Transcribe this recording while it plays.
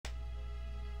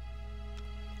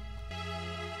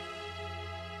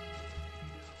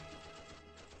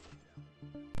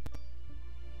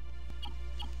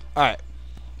Alright.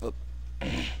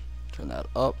 Turn that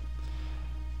up.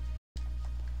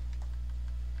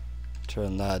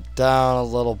 Turn that down a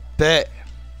little bit.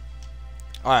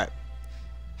 Alright.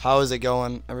 How is it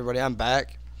going, everybody? I'm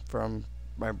back from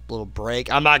my little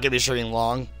break. I'm not going to be streaming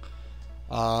long.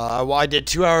 I did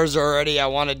 2 hours already. I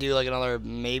want to do like another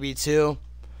maybe 2.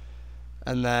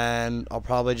 And then I'll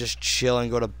probably just chill and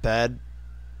go to bed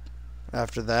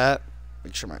after that.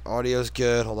 Make sure my audio's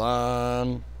good. Hold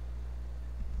on.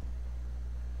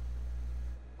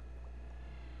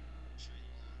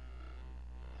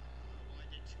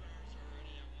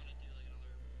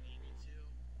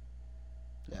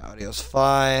 Yeah, audio's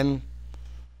fine.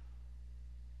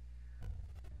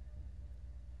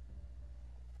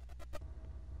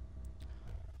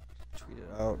 Tweet it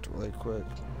out really quick.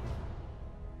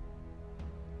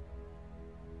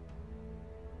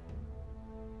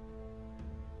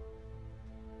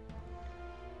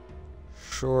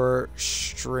 Short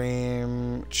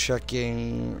stream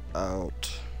checking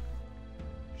out.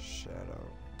 Shadow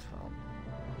complex.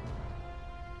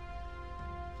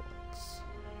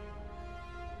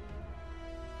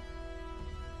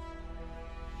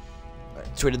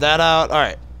 Alright, tweeted that out.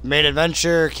 Alright. Main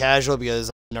adventure, casual because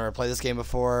I've never played this game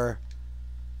before.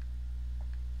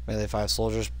 Melee 5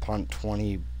 soldiers, punt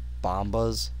 20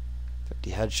 bombas, 50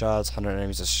 headshots, 100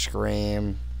 enemies to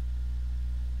scream.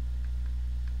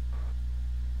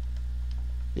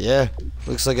 Yeah,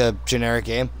 looks like a generic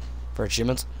game for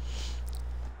achievements.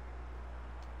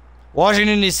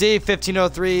 Washington, D.C.,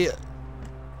 1503.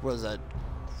 What is that?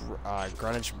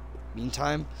 Greenwich Mean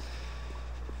Time?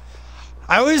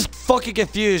 I always fucking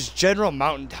confuse General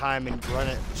Mountain Time and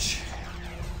Greenwich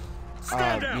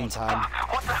Mean Time.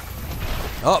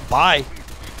 Oh, bye.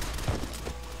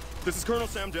 This is Colonel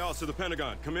Sam Dallas of the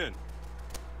Pentagon. Come in.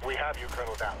 We have you,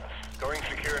 Colonel Dallas. Going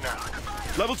secure now.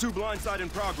 Level 2 blindside in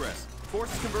progress.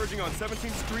 Forces converging on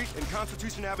 17th Street and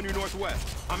Constitution Avenue Northwest.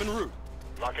 I'm en route.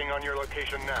 Locking on your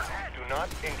location now. Do not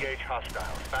engage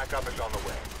hostiles. Backup is on the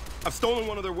way. I've stolen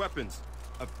one of their weapons.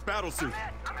 A battle suit.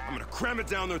 I'm gonna cram it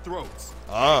down their throats.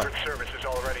 Secret Service is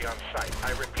already on site.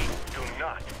 I repeat, do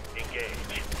not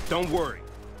engage. Don't worry.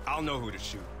 I'll know who to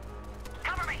shoot.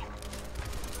 Cover me!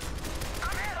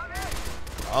 I'm in!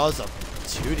 Oh, it's a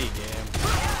 2D game.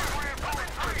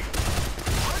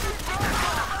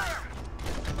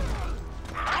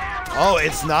 Oh,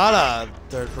 it's not a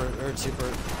third person or 2D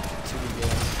game.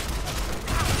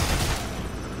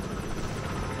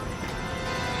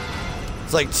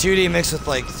 It's like 2D mixed with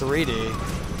like 3D.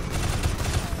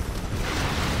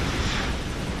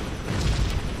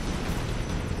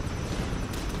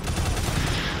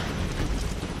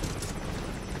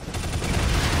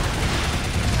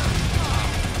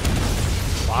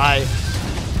 Bye.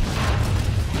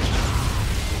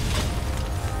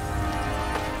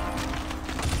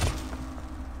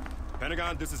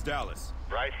 Pentagon, this is Dallas.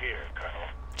 Right here, Colonel.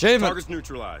 Achievement. Target's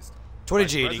neutralized. 20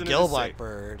 Vice GD, President Gil is safe.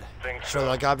 Blackbird. Think Show so.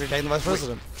 that object taking the vice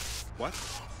president. What?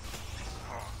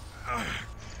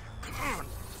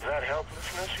 That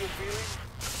helplessness you're feeling?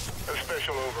 A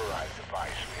special override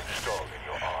device we installed in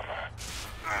your armor.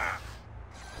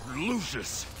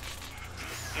 Lucius.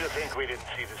 You think we didn't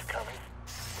see this coming?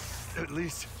 At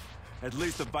least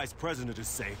the Vice President is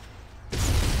safe.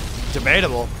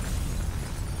 Debatable.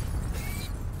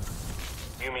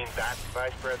 You mean that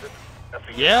Vice President? Of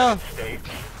the Yeah. United States?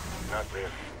 Not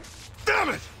really. Damn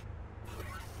it!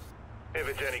 If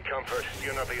it's any comfort,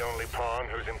 you're not the only pawn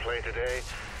who's in play today.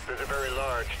 There's a very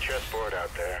large chessboard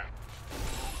out there.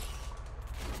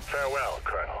 Farewell,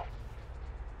 Colonel.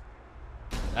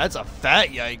 That's a fat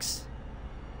yikes.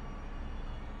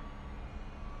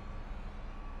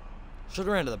 Should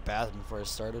have ran to the bathroom before I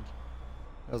started.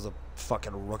 That was a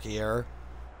fucking rookie error.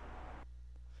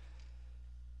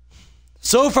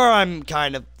 So far, I'm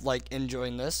kind of like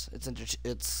enjoying this. It's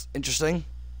interesting.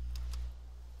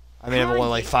 I mean, I'm only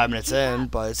like 5 minutes in,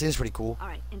 but it seems pretty cool. All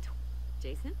right,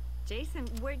 Jason,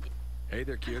 where'd you... Hey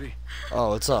there, cutie. Oh,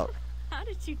 what's up? How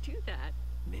did you do that?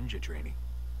 Ninja training.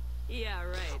 Yeah,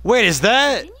 right. Wait, is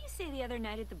that? Didn't you say the other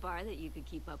night at the bar that you could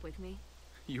keep up with me?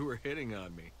 You were hitting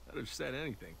on me. I'd have said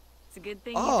anything. It's a good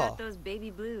thing Oh. you got those baby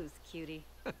blues, cutie.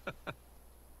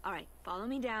 All right, follow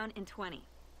me down in 20.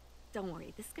 Don't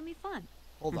worry, this is gonna be fun.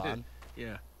 Hold on.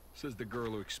 Yeah, says the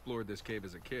girl who explored this cave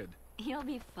as a kid. You'll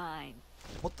be fine.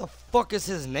 What the fuck is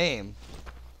his name?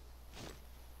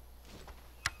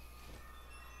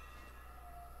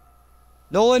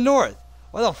 Nolan North.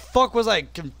 Why the fuck was I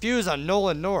confused on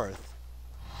Nolan North?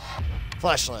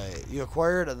 Flashlight. You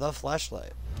acquired the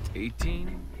flashlight.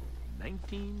 18,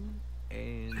 19,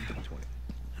 and 20.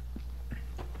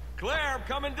 Claire, I'm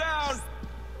coming down!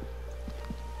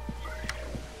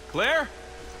 Claire?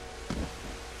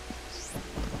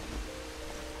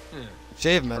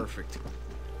 Achievement. Perfect.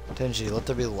 Tenji, let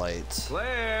there be lights.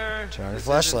 Claire! Turn on your this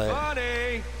flashlight. isn't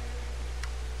funny!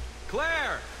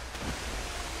 Claire!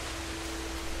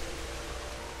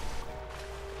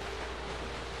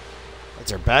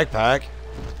 That's her backpack.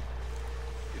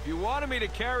 If you wanted me to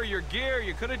carry your gear,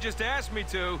 you could have just asked me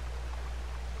to.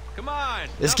 Come on.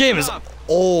 This enough's game is enough.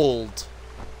 old.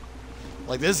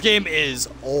 Like, this game is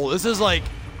old. This is like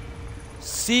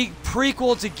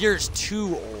prequel to Gears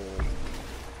 2 old.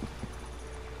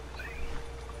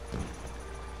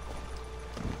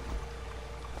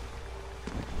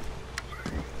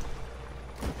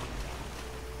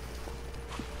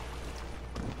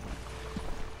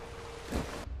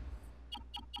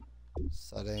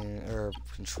 Setting or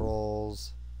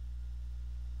controls.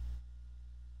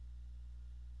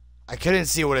 I couldn't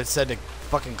see what it said to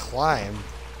fucking climb.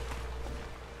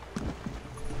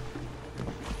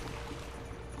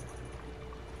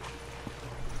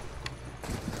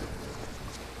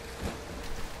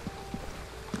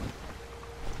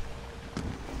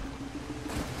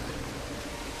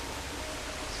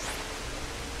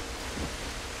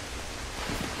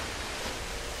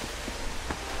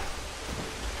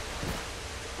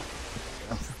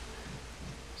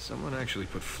 Someone actually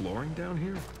put flooring down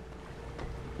here?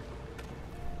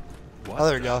 What Oh,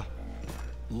 there we the- go.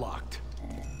 Locked.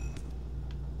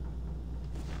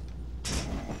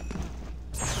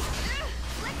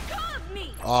 Let go of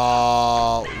me!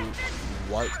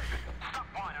 What? Stop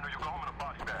whining or you'll go home in a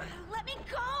body bag. Let me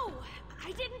go!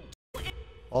 I didn't do it.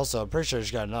 Also, I'm pretty sure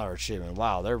she got another achievement.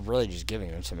 Wow, they're really just giving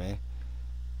it to me.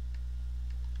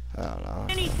 I don't know.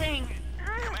 Anything.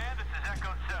 Command, this is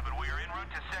Echo 7. We are en route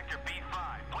to Sector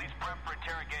B5. Please prep for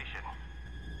interrogation.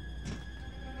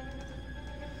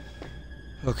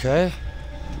 Okay.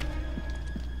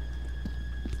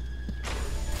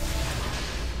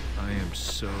 I am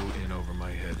so in over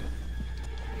my head.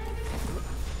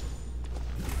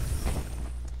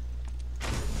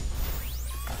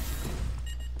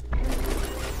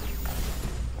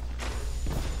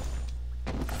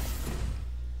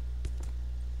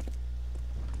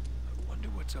 I wonder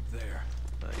what's up there.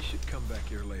 I should come back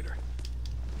here later.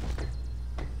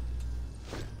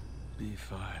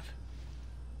 B5.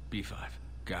 B5.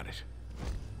 Got it.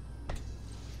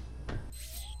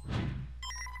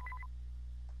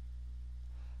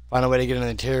 Find a way to get in the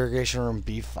interrogation room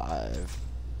B5.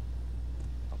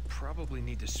 I'll probably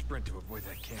need to sprint to avoid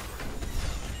that camera.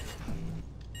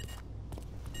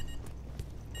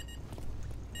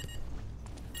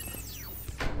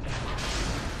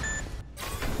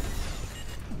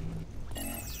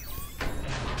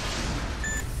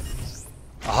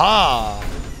 Aha!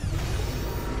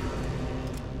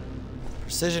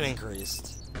 Precision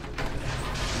increased.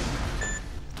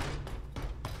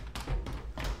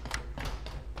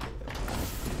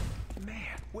 Man,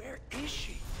 where is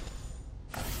she?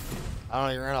 I don't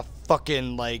know, you're in a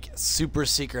fucking, like, super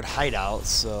secret hideout,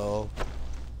 so...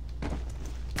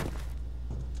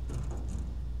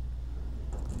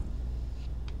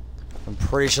 I'm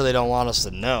pretty sure they don't want us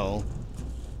to know.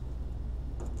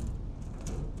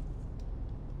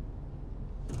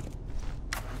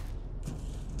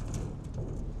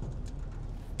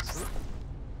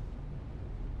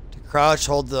 To crouch,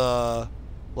 hold the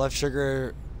left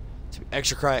trigger to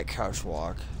extra quiet crouch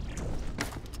walk.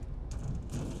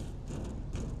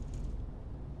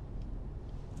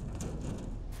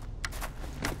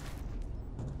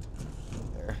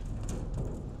 There.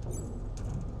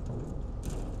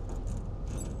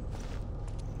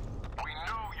 We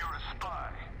know you're a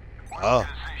spy. What Oh.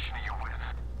 organization are you with?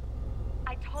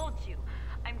 I told you.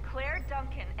 I'm Claire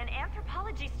Duncan, an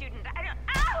anthropology student. I don't.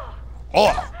 Ow!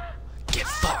 Oh! Get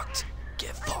fucked!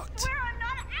 Get fucked! Where I'm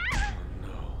not. Ow!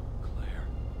 No, Claire.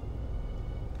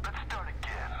 Let's start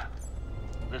again.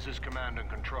 This is Command and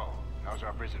Control. How's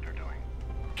our visitor doing?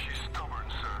 She's stubborn,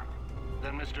 sir.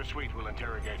 Then Mr. Sweet will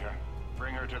interrogate her.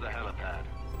 Bring her to the helipad.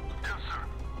 Yes, sir.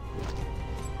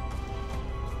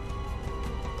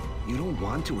 You don't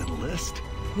want to enlist?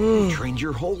 You trained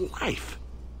your whole life.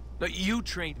 No, you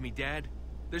trained me, Dad.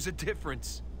 There's a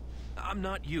difference. I'm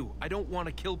not you. I don't want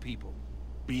to kill people.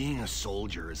 Being a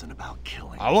soldier isn't about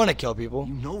killing. I want to kill people.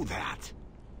 You know that.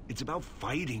 It's about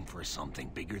fighting for something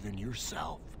bigger than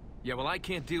yourself. Yeah, well, I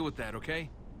can't deal with that, okay?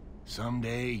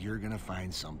 Someday you're gonna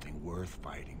find something worth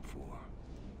fighting for.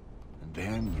 And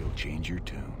then you'll change your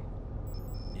tune.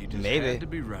 You just Maybe. had to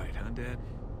be right, huh, Dad?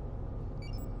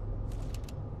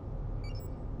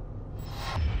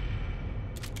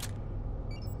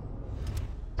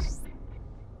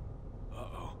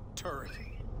 Uh-oh. Turret.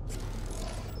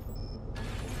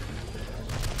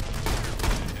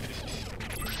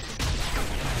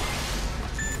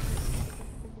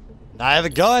 Now I have a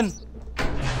gun.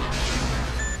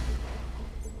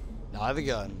 Now I have a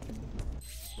gun.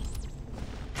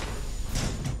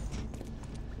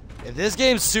 If this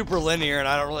game's super linear and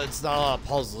it's not a lot of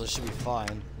puzzles, it should be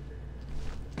fine.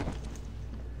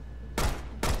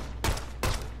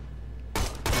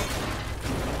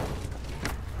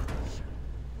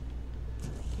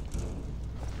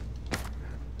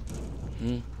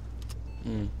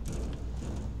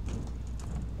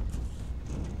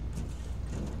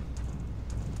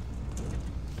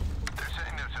 They're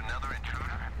saying there's another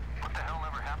intruder. What the hell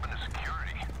ever happened to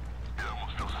security? You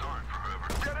almost feel sorry for whoever.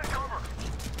 Get in cover!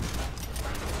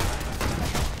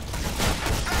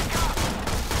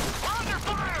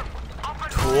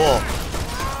 Cool.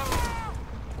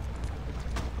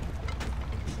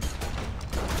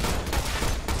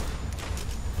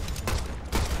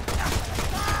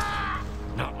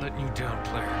 Not letting you down,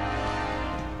 player.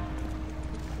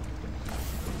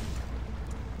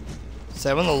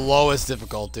 So I'm on the lowest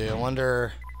difficulty. I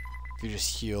wonder if you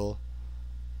just heal.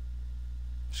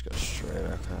 Just go straight,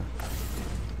 okay.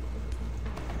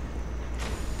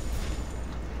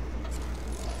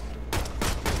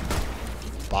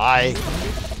 Bye.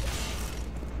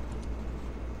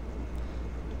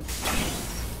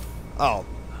 Oh.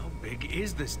 How big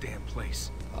is this damn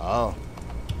place? Oh.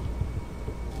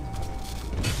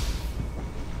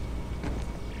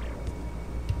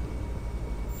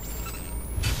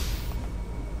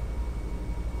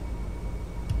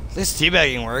 At least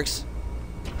teabagging works.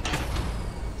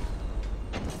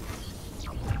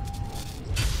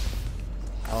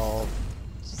 Oh.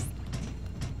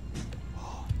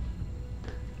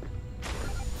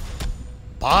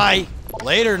 Bye.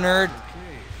 Later, nerd. Okay,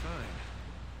 fine.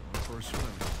 Going for a swim.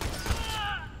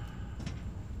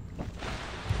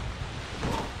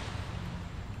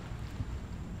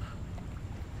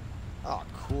 Oh,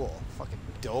 cool. Fucking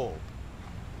dope.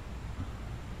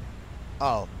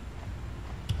 Oh.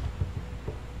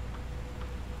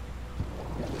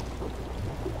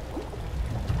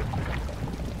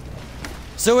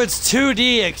 So it's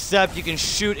 2D, except you can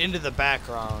shoot into the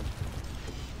background.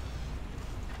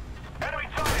 Enemy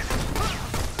sighted!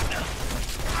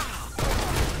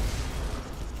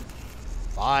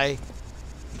 Bye.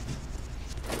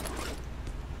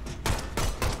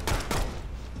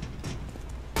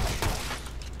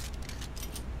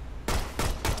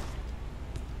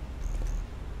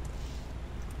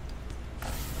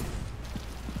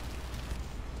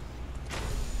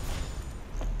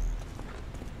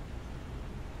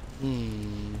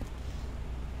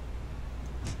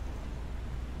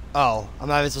 Oh, I'm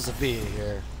not even supposed to be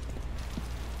here.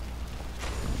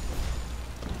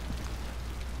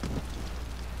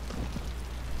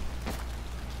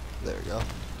 There we go.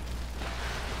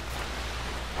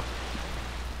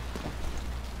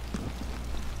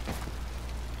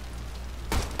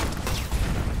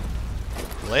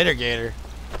 Later, Gator.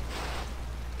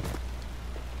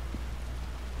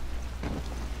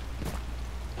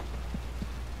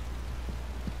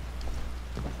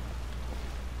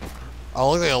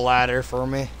 Oh, look like a ladder for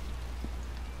me.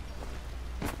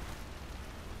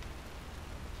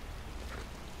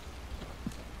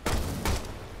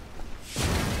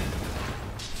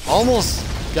 Almost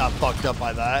got fucked up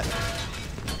by that.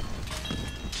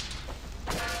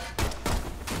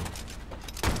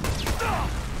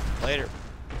 Later.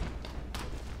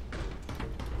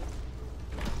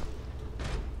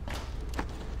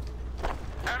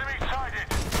 Enemy sighted!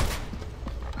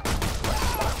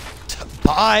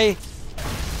 Bye.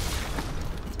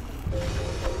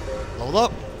 Leveled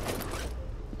up.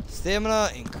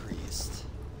 Stamina increased.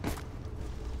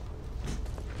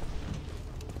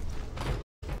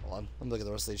 Hold on. Let me look at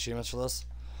the rest of the achievements for this.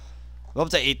 I'm up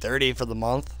to 830 for the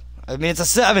month. I mean, it's a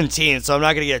 17, so I'm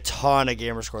not going to get a ton of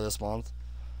gamer score this month.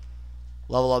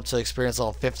 Level up to experience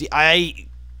level 50. I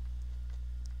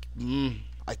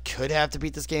could have to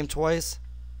beat this game twice.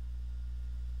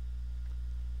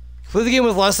 Complete the game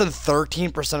with less than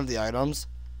 13% of the items.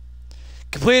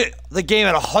 Complete the game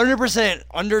at 100%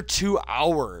 under 2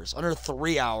 hours. Under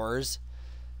 3 hours.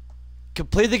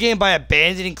 Complete the game by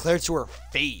abandoning Claire to her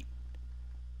fate.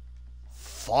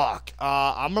 Fuck.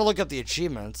 I'm going to look up the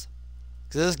achievements.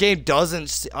 Because this game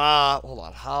doesn't... hold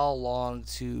on. How long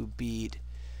to beat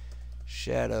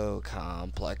Shadow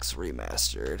Complex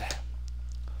Remastered?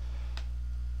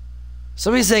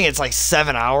 Somebody's saying it's like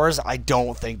 7 hours. I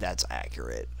don't think that's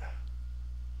accurate.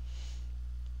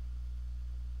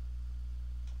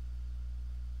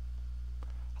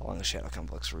 How long is Shadow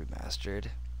Complex Remastered?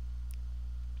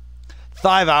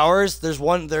 5 hours.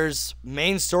 There's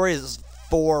main story is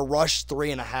 4, Rush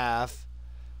 3.5.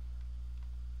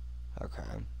 Okay.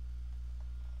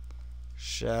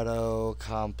 Shadow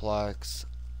Complex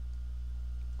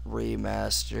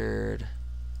Remastered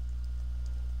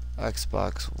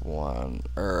Xbox One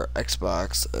or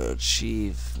Xbox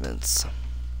achievements.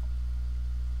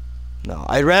 No,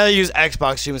 I'd rather use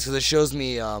Xbox achievements because it shows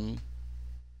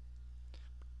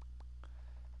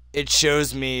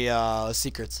me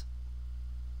secrets,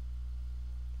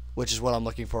 which is what I'm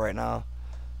looking for right now.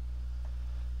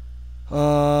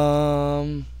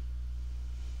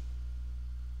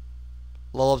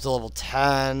 Level up to level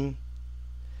 10.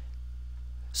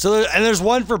 So, and there's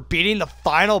one for beating the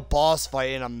final boss fight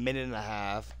in a minute and a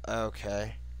half.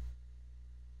 Okay.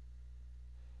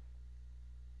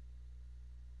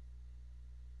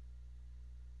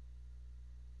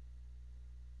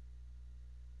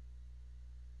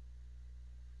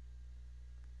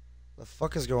 The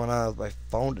fuck is going on with my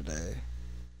phone today?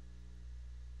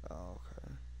 Oh,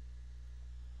 okay.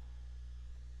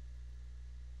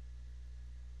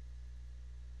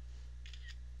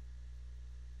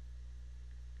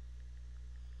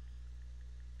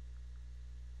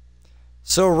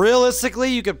 So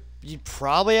realistically, you'd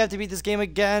probably have to beat this game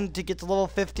again to get to level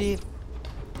 50. I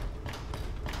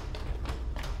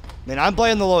mean, I'm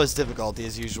playing the lowest difficulty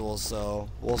as usual, so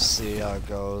we'll see how it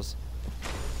goes.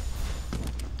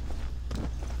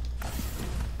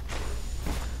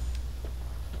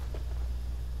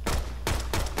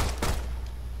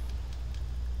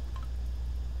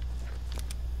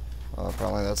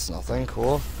 Apparently that's nothing.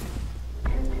 Cool.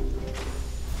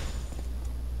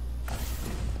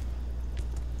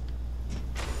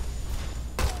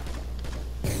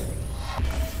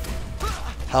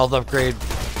 Health upgrade.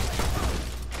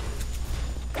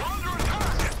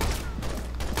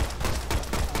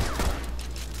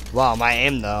 Wow, my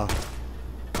aim though.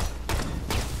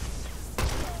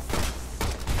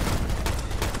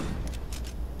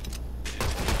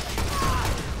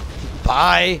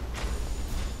 Bye.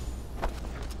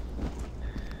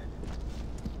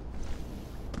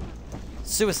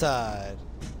 Suicide.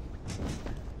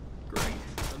 Great.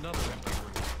 Another empty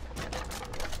room.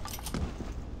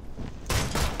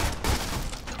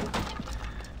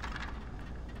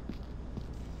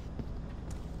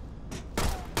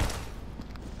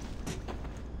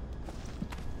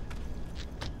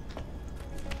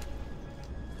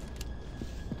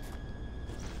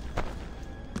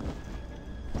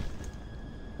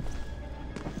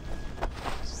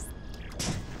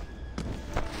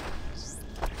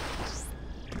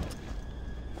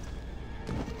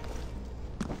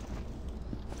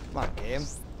 Come on, game.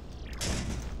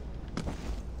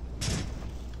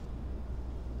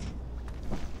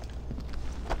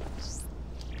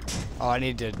 Oh, I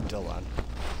need to Dylan.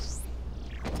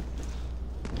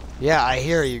 Yeah, I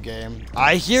hear you, game.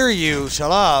 I hear you.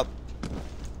 Shut up.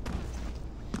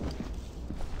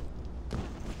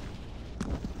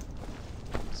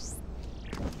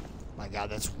 My God,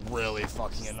 that's really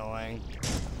fucking annoying.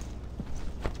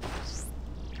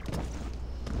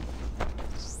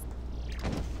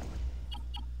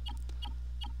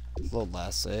 Load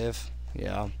last save.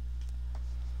 Yeah.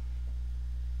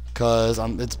 Cause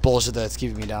it's bullshit that it's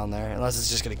keeping me down there. Unless it's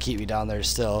just gonna keep me down there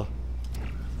still.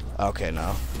 Okay,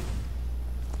 no.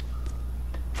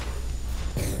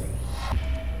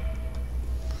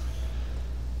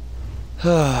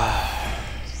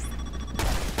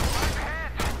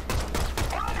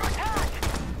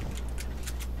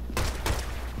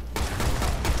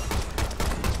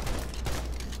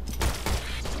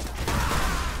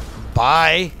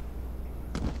 Bye.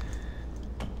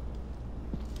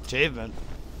 Achievement.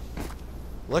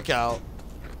 Look out.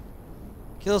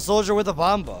 Kill a soldier with a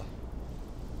bomba.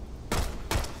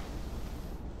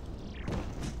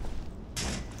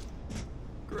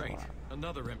 Great.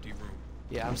 Another empty room.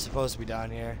 Yeah, I'm supposed to be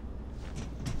down here.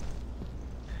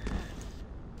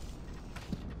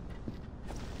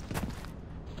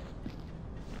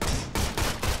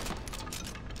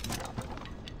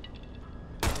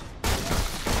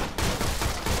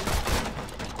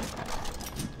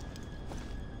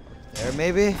 There,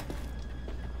 maybe?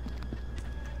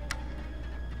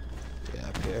 Yeah,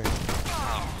 up here.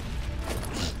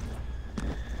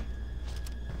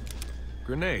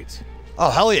 Grenades. Oh,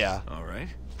 hell yeah. All right.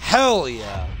 Hell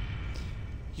yeah.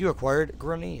 You acquired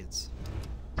grenades.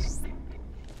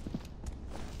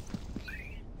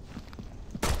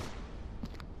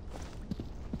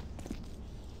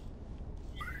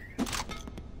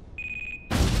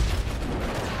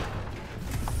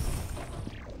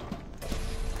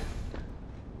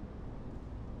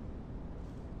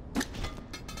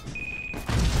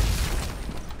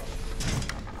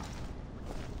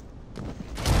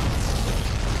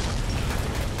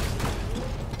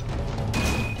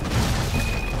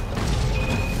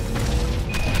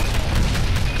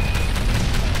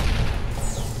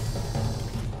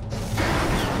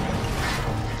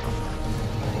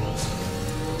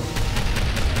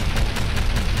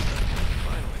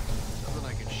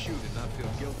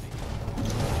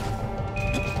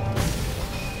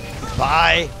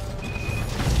 Bye.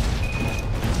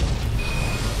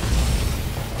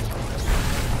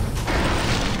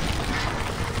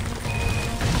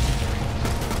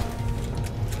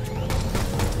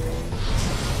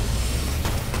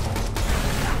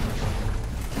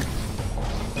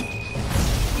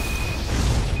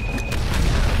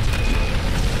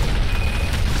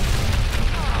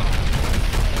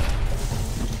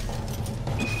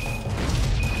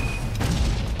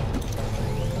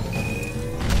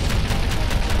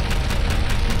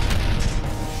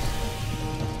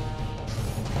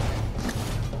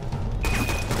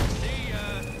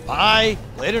 Bye.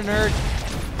 Later, nerd.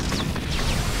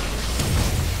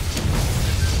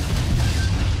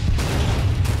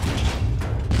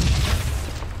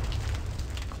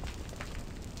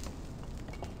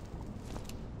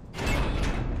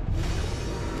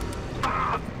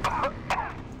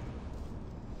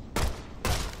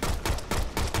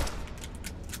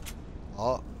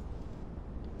 Oh.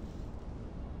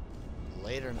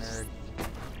 Later, nerd.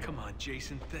 Come on,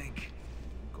 Jason, think.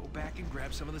 Go back and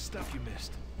grab some of the stuff you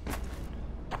missed.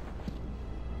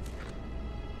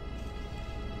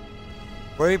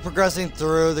 Where are you progressing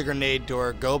through the grenade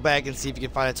door? Go back and see if you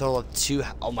can find a total of 2.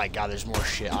 Oh my god, there's more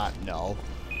shit. No.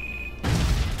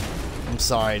 I'm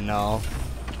sorry, no.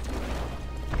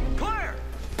 Claire!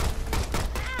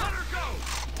 Let her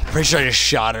go! Pretty sure I just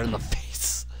shot her in the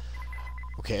face.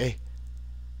 Okay.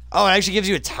 Oh, it actually gives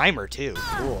you a timer too.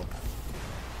 Cool.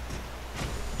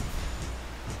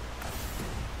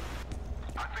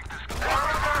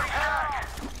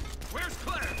 Where's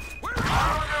Claire?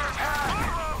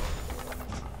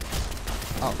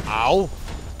 Oh, ow.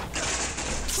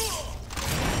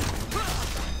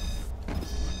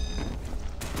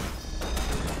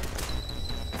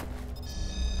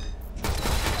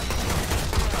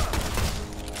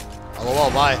 Oh, well,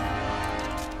 bye.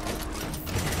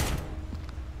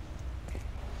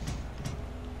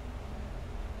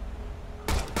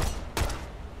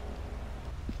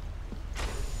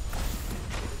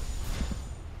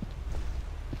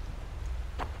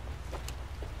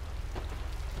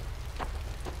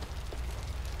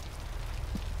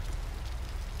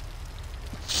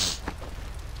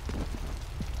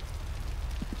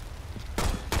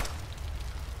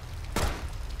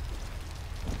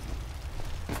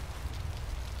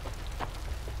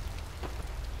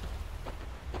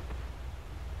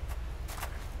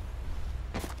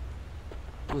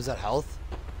 Was that health?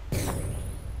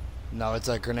 No, it's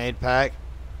a grenade pack.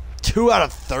 2 out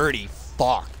of 30.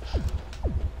 Fuck.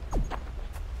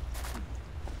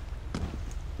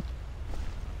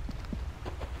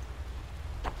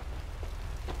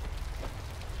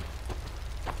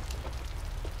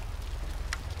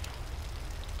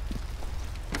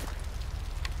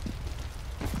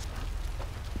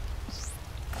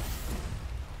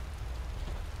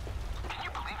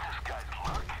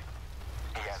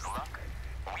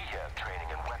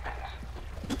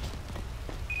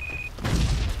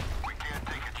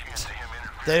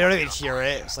 They don't even hear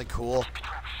it. It's like cool.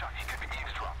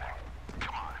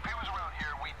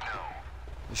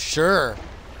 Sure.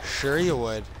 Sure you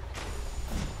would.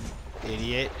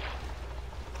 Idiot.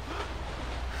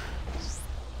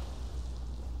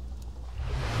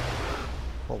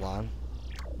 Hold on.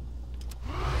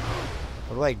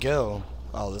 Where do I go?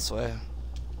 Oh, this way.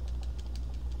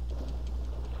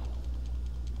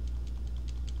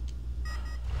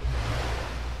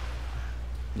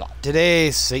 Not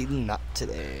today, Satan, not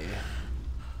today.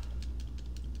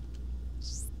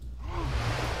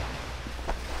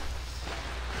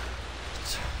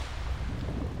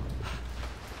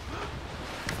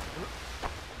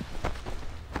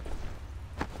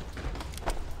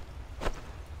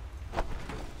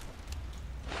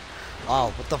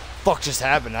 Wow, what the fuck just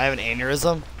happened? I have an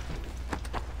aneurysm?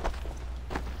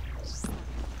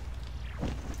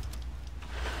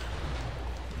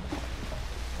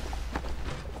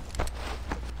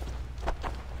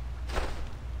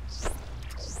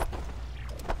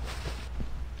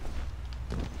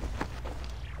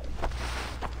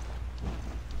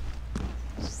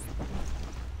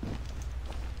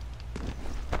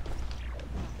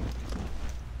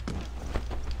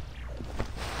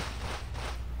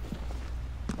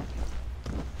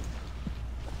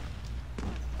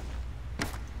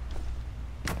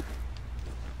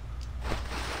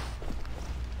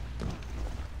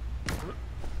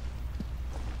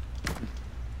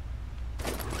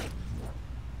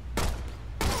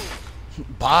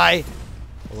 Bye.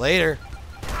 Later.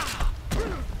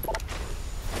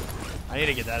 I need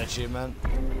to get that achievement.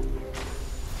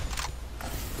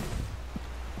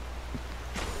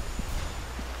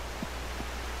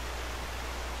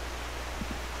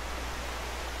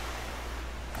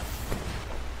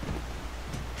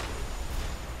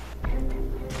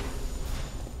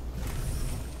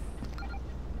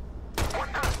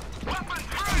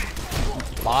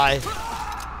 Bye.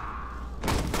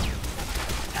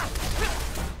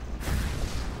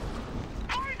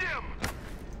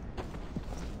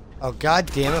 Oh, god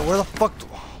damn it. Where the fuck?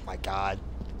 Oh, my God.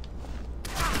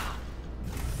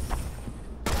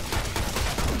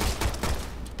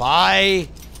 Bye.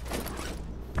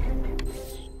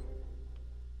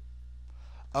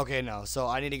 Okay, no. So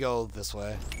I need to go this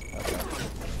way. Okay.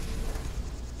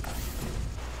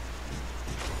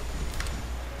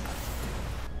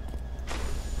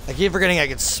 I keep forgetting I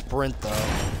can sprint, though.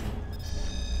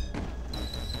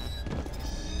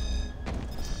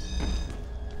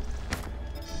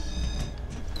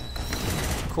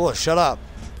 Cool, shut up.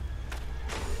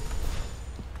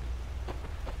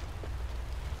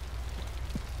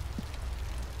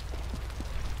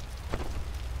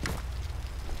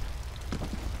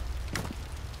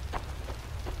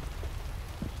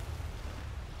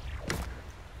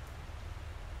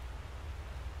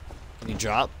 Can you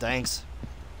drop? Thanks.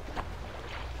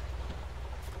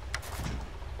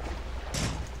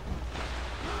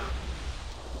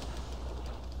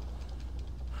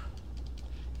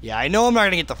 Yeah, I know I'm not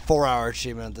gonna get the 4-hour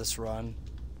achievement of this run.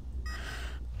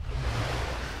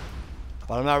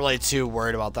 But I'm not really too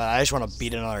worried about that. I just want to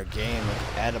beat another game,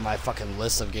 like, add to my fucking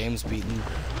list of games beaten.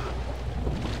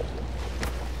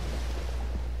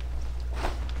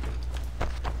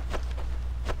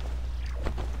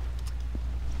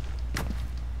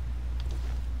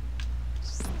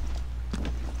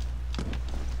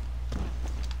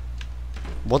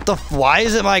 What the f- why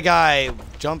isn't my guy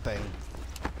jumping?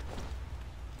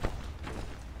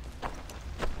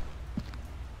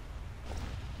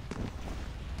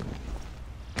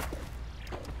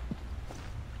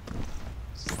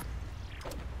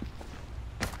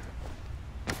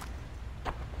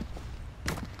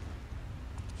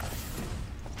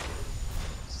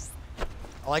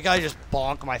 I like how I just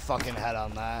bonk my fucking head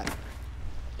on that.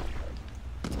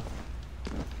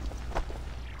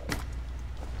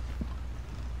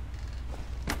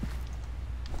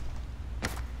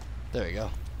 There we go.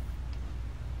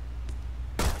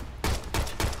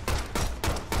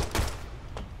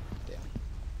 Damn.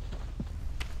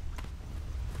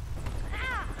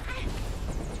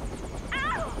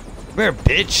 Come here,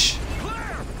 bitch.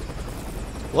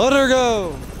 Let her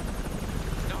go.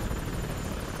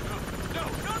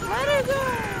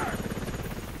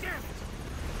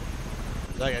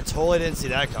 Like, I totally didn't see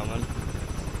that coming.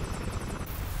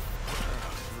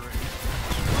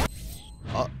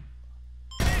 Oh.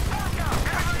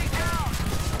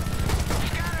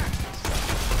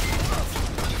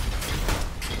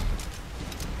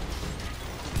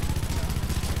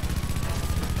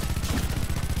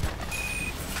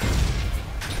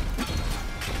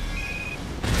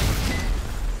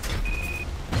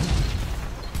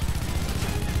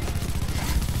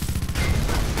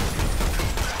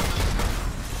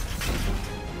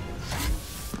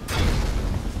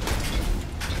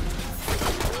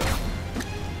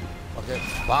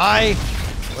 Bye.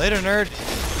 Later, nerd.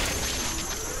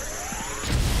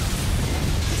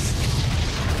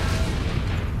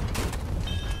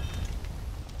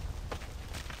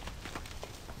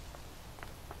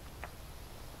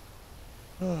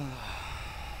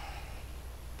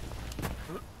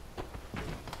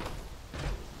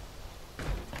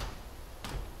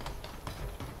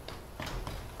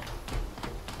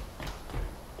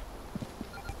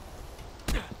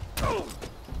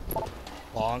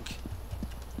 Bonk.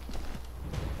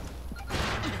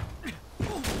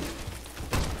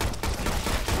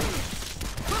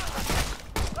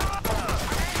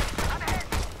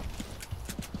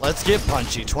 Let's get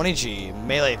punchy. 20G.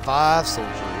 Melee 5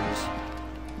 soldiers.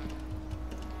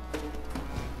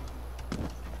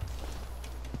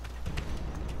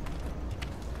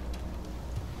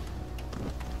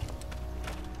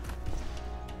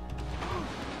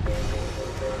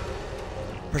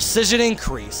 Precision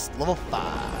increased. Level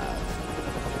 5.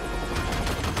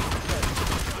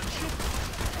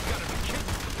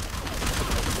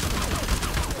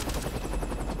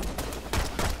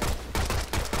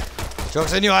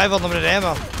 Jokes, I knew I have unlimited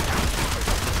ammo.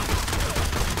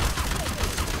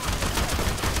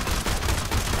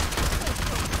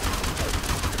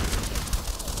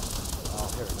 Oh,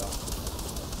 here we go.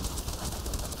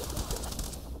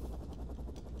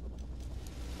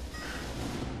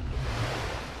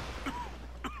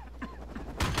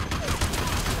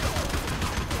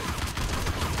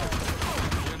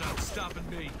 You're not stopping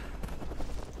me.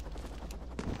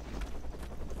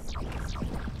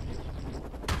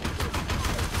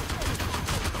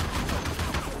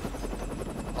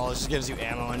 Oh, this just gives you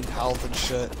ammo and health and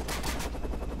shit.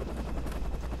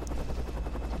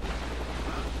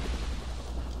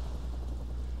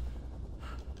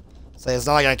 So it's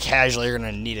not like casually you're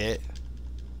gonna need it.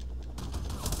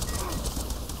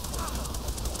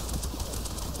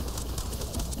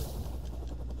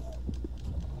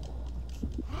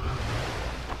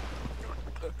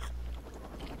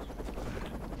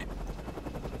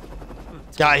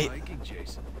 Guy. Liking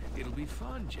Jason. It'll be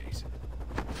fun, Jason.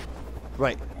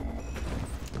 Right.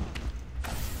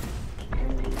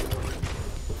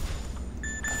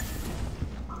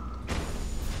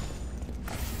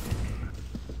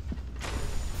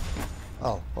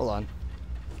 Oh, hold on.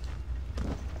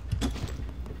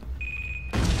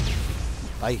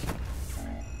 Bye.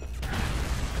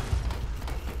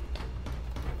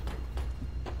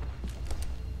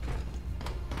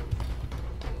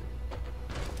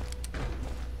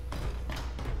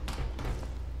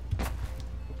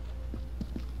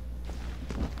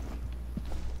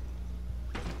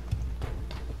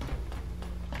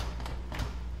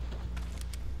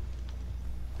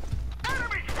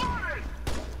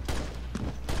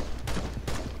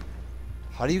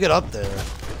 How do you get up there?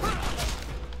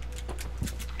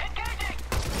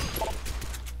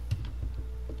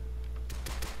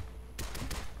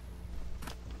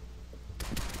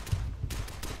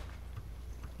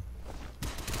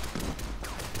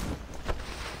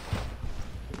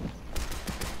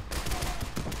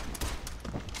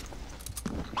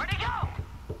 Where'd he go?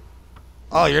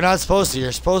 Oh, you're not supposed to.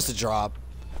 You're supposed to drop.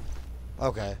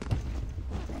 Okay.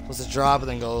 Supposed to drop and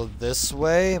then go this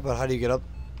way, but how do you get up?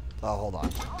 Oh, hold on.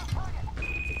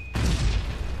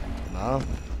 No.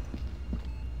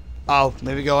 Oh,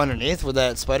 maybe go underneath where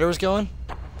that spider was going?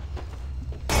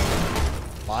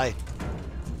 Bye.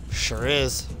 Sure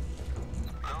is. Those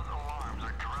alarms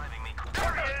are driving me.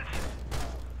 There he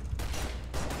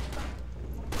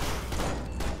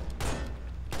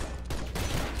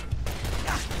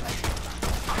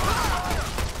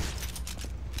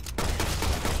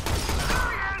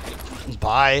is!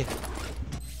 Bye.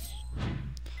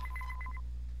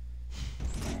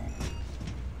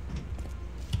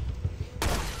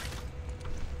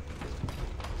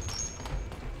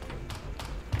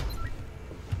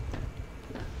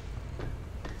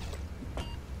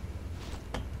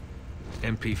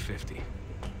 MP50.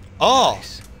 Oh!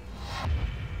 Nice.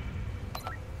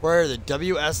 Where are the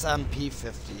WSMP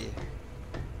 50?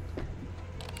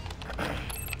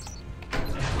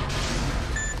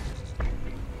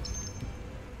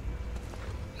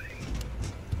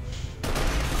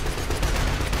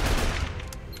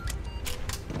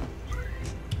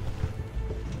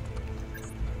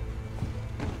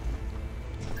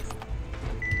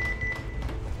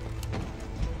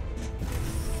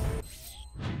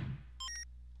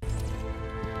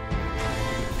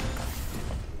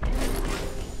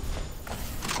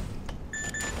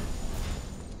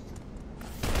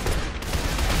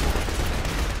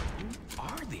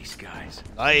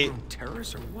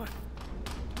 Terrorists or what?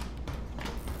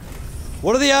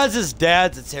 What are the odds his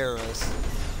dad's a terrorist?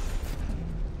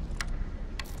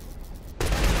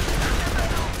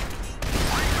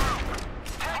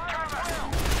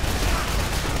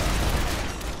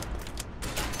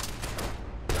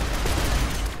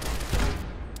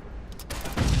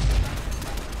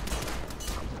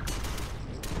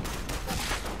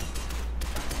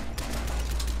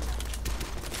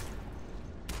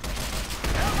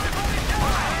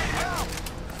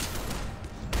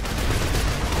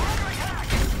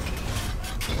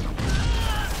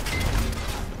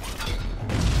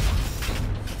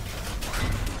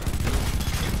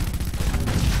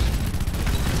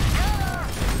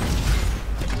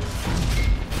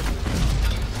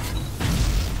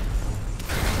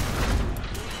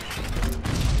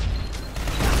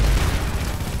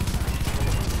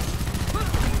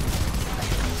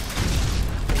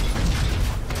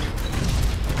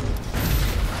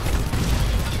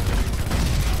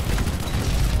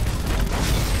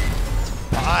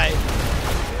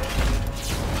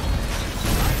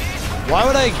 Why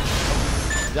would I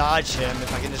dodge him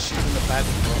if I can just shoot him in the back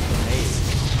with a grenade?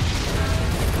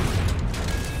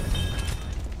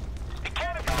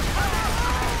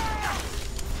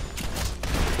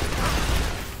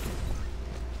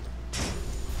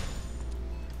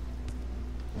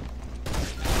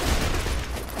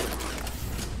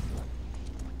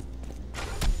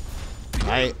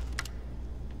 Right.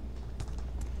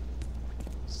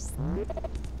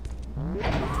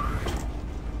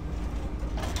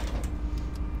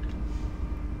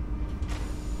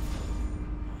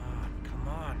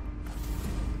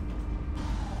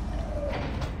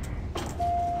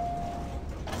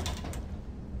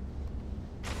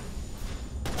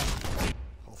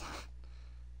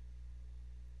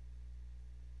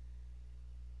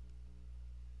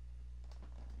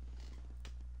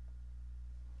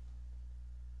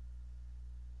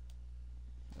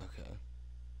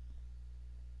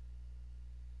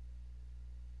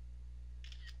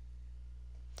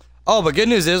 Oh, but good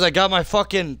news is I got my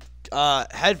fucking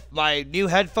my new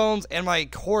headphones and my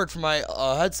cord for my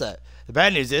headset. The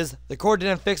bad news is the cord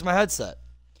didn't fix my headset.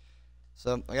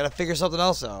 So I gotta figure something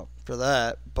else out for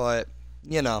that. But,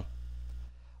 you know,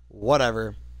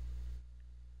 whatever.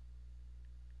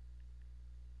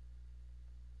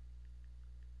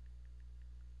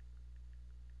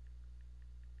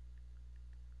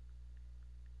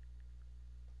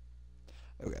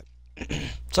 Okay.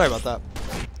 Sorry about that.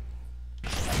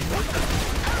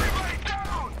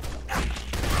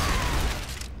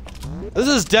 This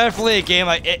is definitely a game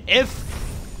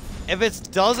if it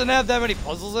doesn't have that many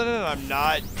puzzles in it and I'm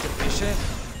not deficient.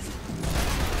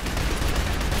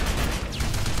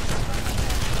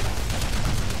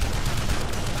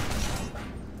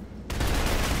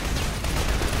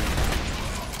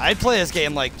 I'd play this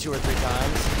game like 2 or 3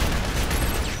 times.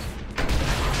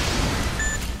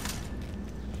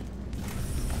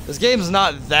 This game's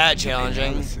not that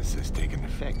challenging. Analysis has taken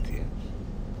effect here.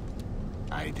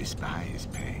 I despise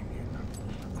pain, you know.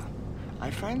 I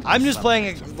find I'm just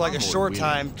playing subjects are like far a more short willing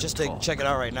time just to talk check it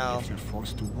out right now. if they're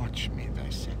forced to watch me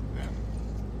dissect them.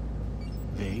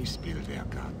 They spill their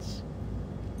guts,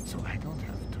 so I don't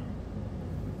have to.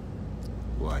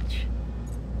 Watch.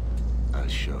 I'll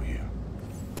show you.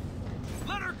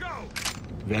 Let her go!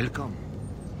 Welcome.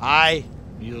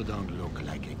 You don't look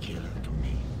like a killer to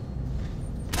me.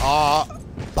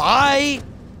 Bye.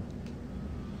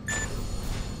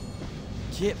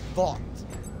 Get fucked.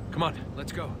 Come on,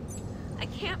 let's go. I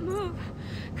can't move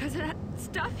because of that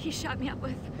stuff he shot me up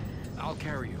with. I'll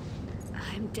carry you.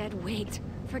 I'm dead weight.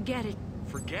 Forget it.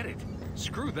 Forget it.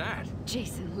 Screw that.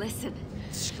 Jason, listen.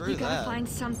 Screw You gotta that. find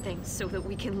something so that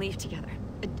we can leave together.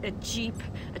 A jeep,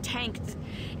 a tank,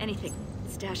 anything.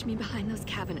 Stash me behind those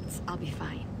cabinets. I'll be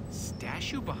fine.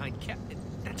 Stash you behind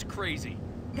That's crazy.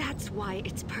 That's why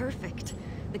it's perfect.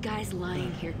 The guy's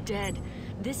lying here, dead.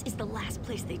 This is the last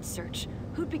place they'd search.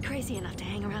 Who'd be crazy enough to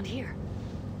hang around here?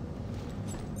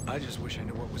 I just wish I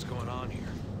knew what was going on here.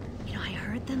 You know, I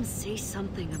heard them say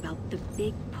something about the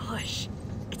big push.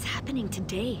 It's happening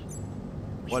today.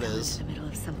 We What fell is? into the middle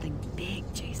of something big,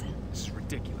 Jason. This is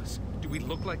ridiculous. Do we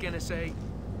look like NSA?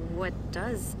 What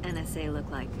does NSA look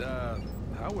like?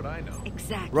 How would I know?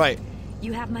 Exactly. Right.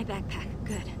 You have my backpack.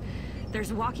 Good.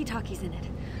 There's walkie-talkies in it.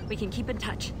 We can keep in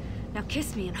touch. Now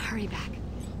kiss me and hurry back.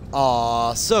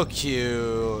 Aw, so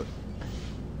cute.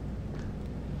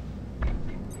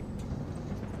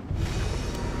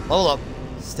 Level up.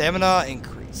 Stamina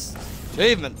increased.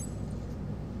 Achievement.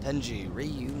 Tenji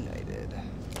reunited.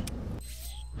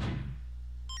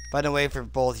 Find a way for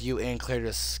both you and Claire to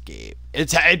escape.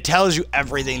 It tells you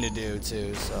everything to do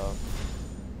too, so.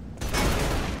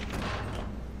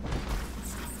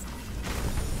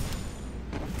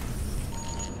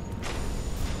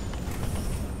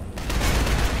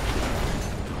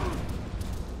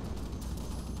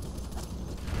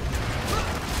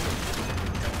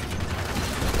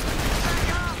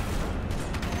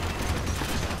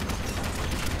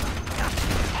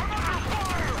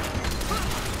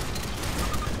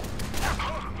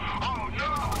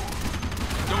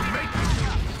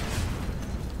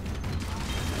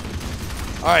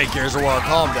 Alright, Gears of War,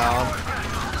 calm down.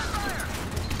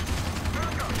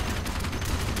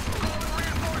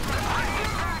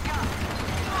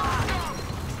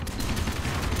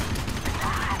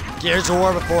 Gears of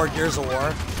War before Gears of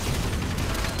War.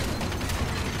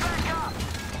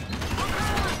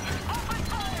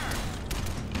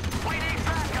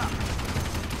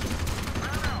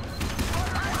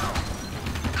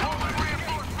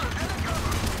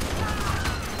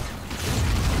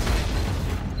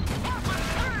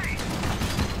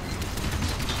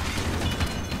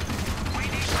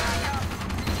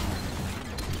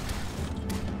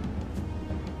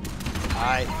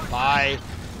 Bye.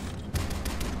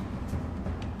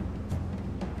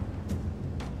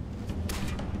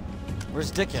 Where's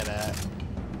Dickhead at?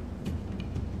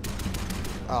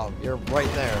 Oh, you're right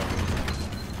there.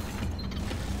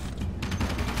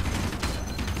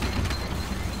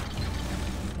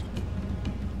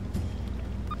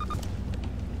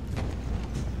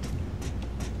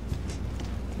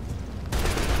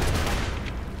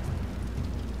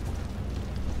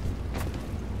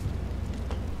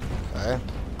 Okay.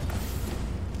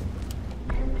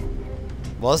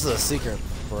 Well, this is a secret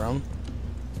for him.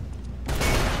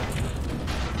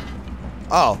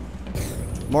 Oh.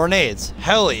 More nades.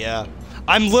 Hell yeah.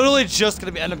 I'm literally just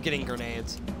gonna end up getting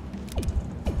grenades.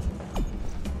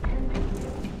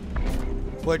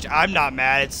 Which, I'm not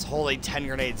mad. It's holding 10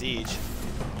 grenades each.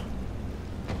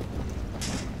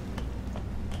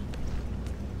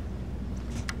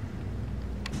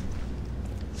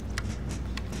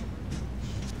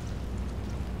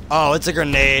 Oh, it's a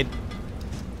grenade.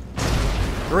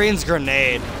 Green's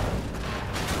grenade.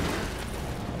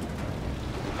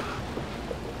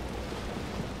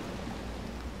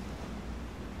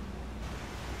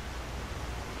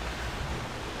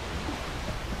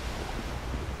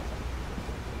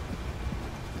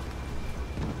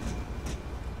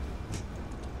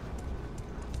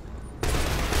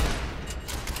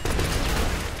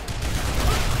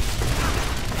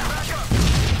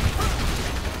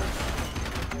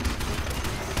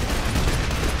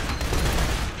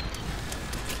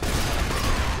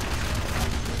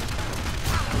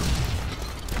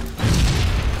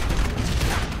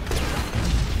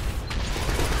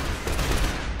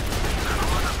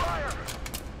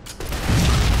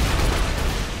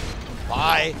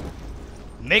 Bye.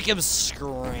 Make him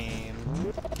scream.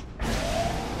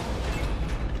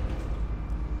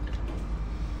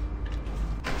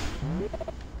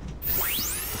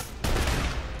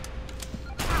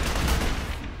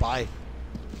 Bye.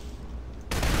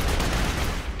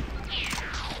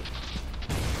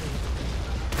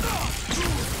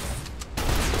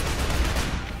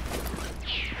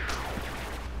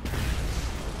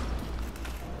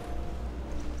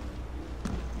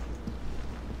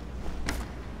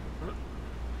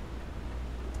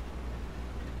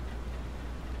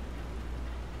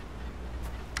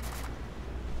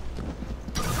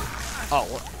 Oh,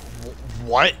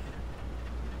 what?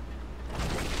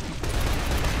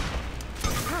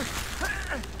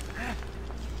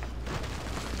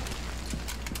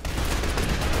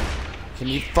 Can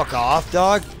you fuck off,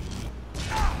 dog?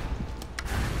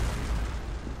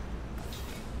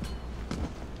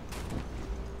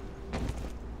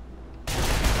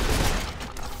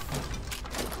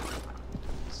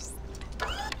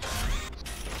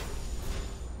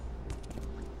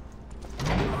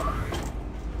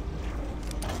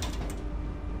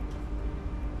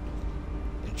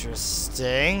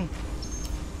 Interesting.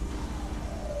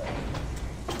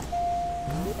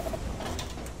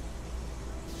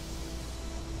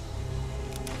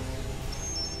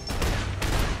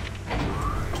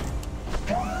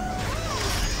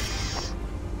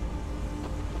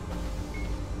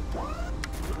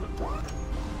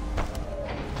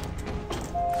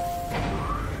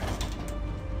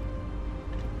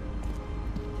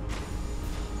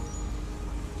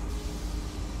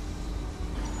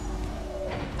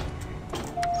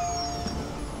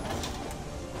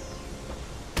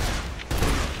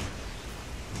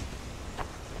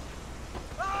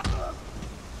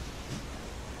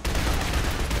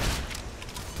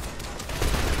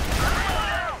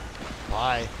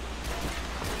 Bye.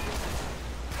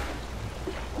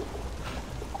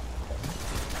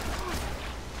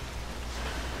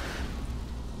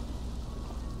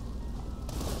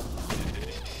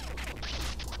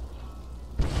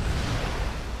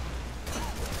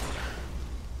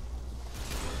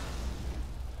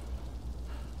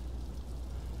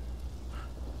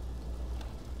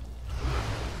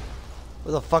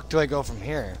 Where the fuck do I go from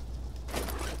here?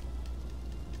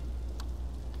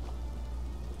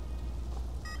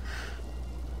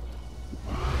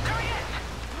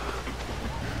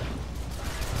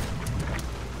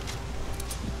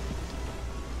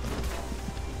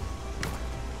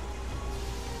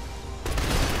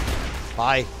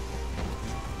 Bye.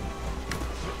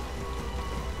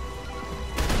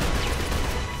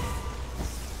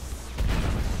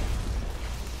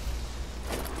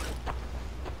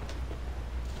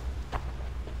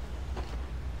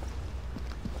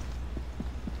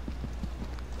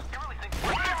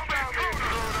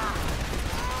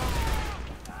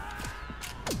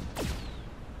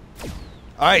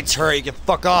 Alright, turret, you can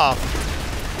fuck off.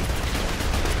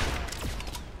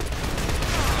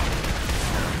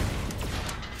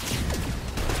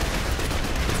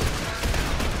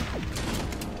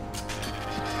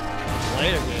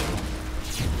 Later, dude.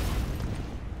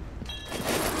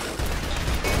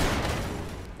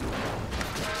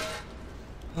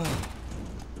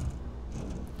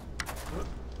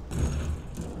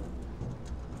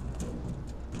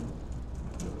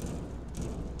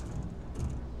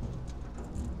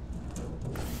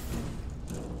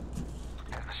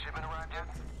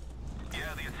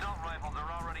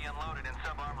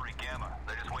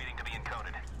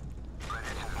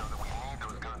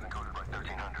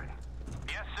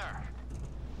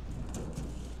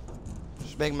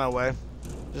 Just making my way.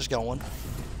 Just going.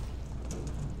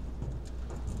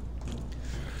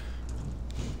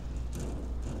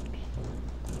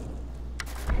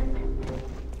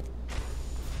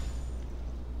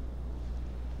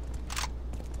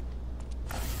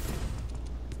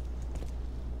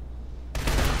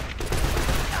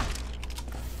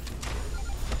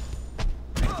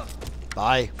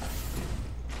 Bye.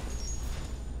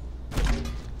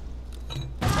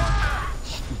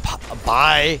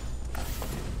 Bye.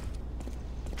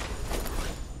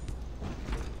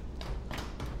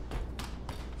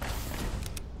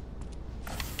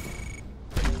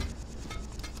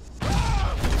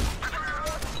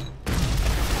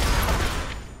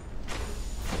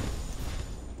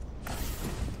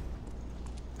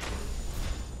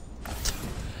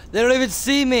 They don't even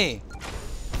see me.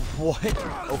 What?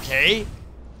 Okay.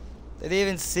 They didn't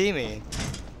even see me.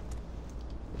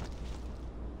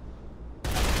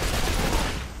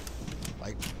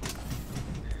 Like.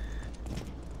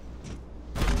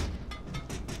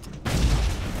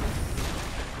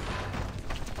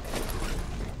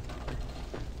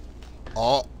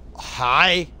 Oh,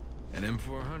 hi. An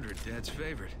M400, Dad's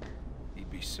favorite. He'd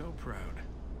be so proud.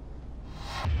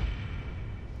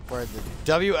 For the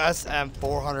WSM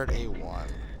 400A1.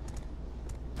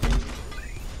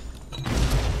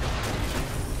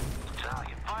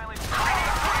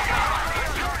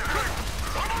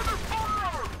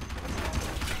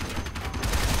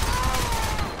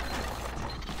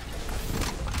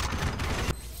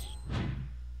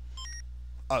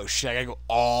 Oh shit, I gotta go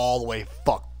all the way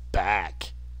fuck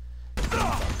back.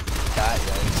 That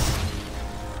yikes.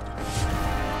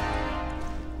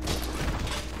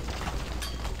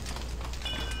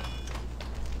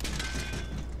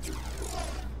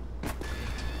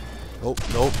 Nope,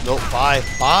 nope, nope, bye,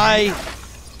 bye!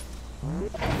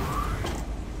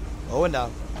 Oh, and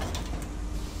down.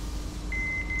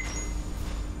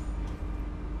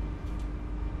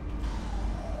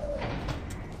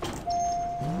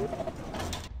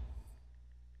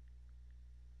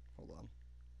 Hold on.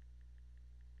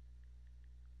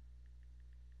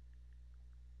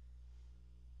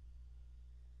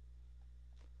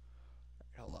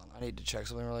 Hold on, I need to check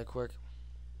something really quick.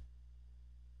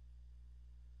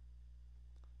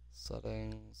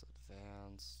 Settings,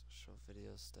 advanced, show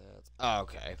video stats. Oh,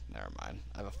 okay, never mind.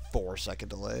 I have a 4-second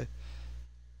delay.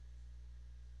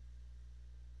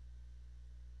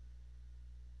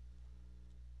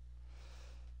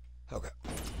 Okay.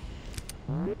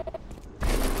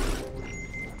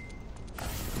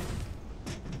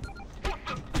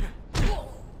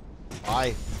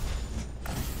 Bye.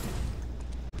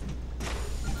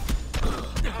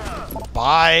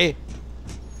 Bye.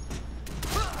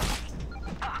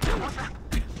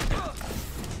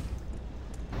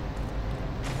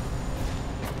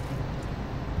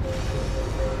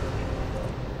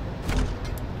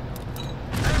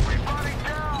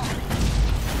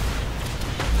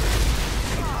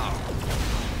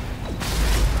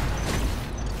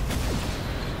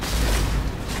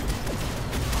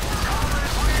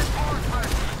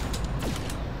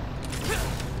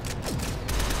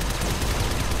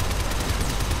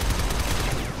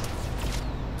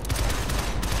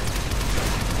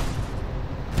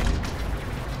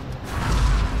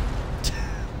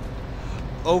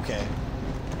 Okay.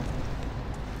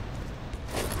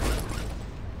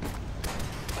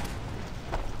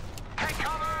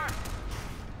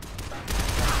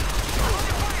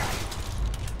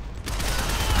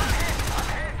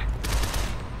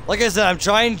 Like I said, I'm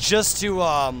trying just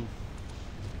to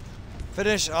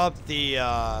finish up the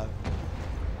oh,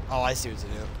 I see what to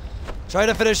do. Try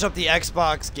to finish up the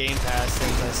Xbox Game Pass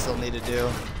things I still need to do.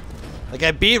 Like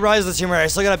I beat Rise of the Tomb Raider, I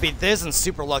still gotta beat this and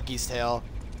Super Lucky's Tale.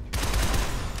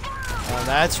 And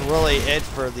that's really it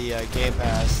for the Game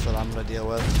Pass that I'm gonna deal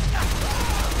with.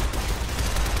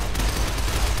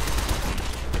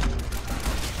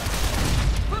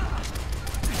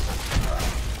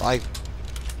 Like.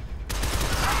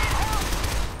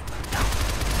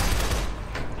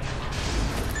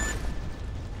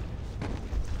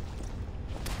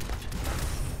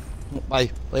 Bye.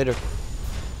 Later.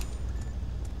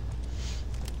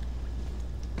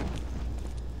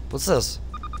 What's this?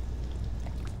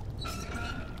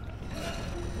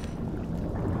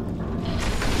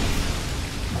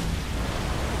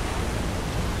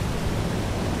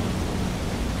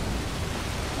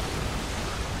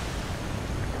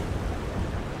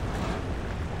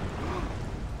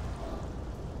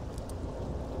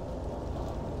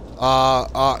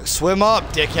 Swim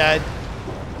up, dickhead.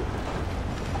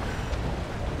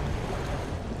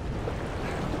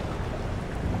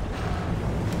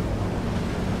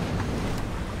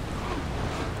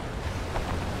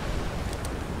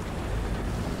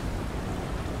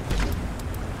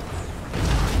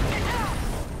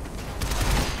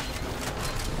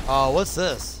 What's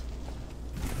this?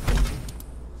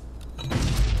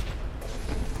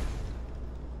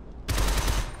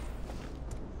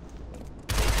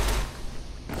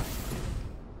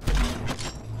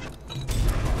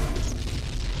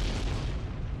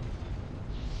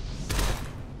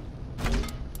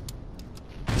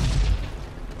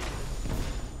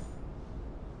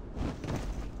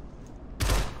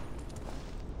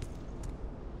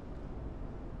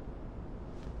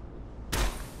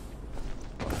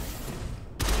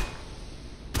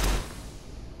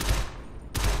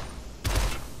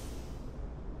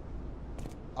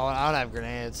 Oh, I don't have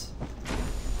grenades.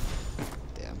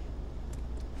 Damn.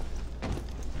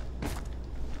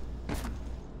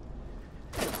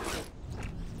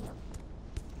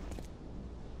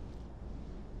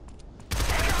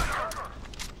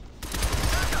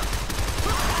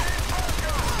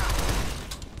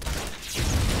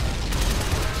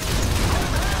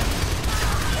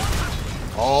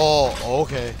 Oh,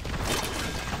 okay.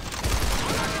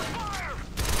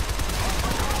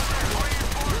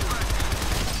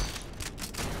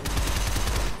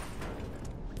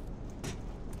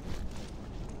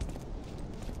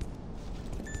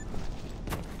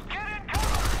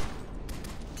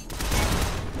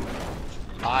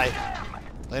 Bye.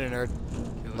 Later,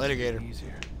 nerd. Later, Gator.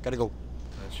 Easier. Gotta go.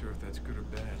 Not sure if that's good or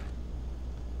bad.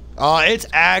 It's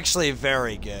actually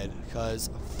very good, because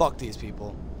fuck these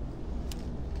people.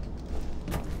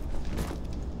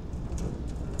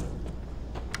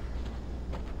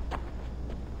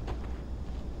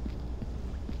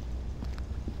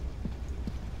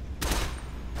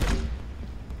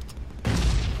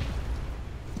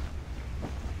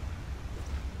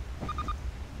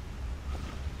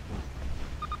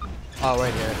 Oh,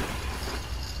 right here.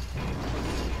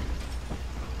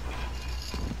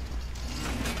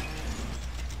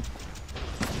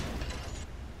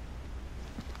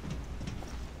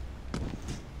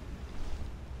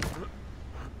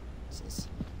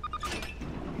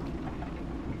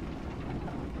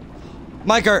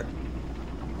 Micah!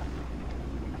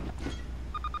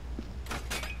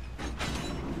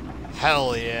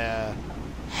 Hell yeah.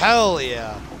 Hell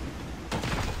yeah.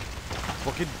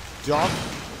 Fucking dog.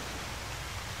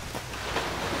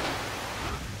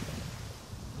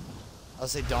 I'll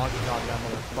say Donkey Kong, that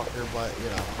motherfucker, but you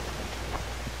know.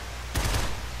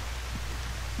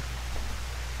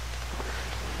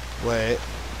 Wait.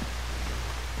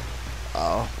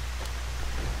 Oh.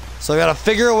 So I gotta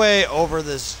figure a way over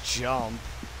this jump.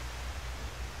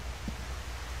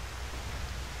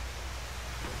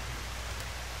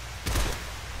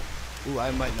 Ooh,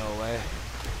 I might know a way.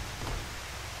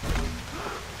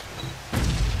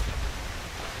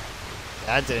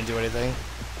 That didn't do anything.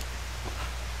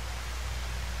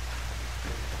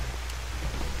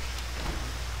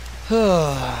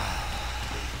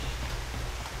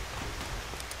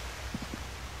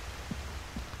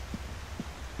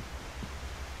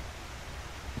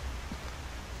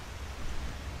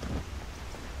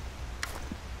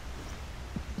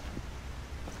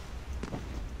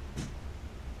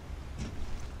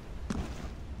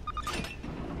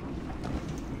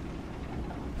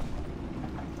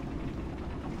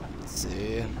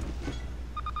 See.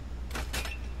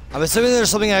 I'm assuming there's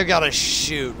something I gotta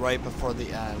shoot right before the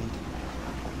end.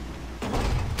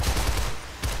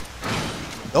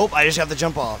 Nope, I just have to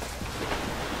jump off.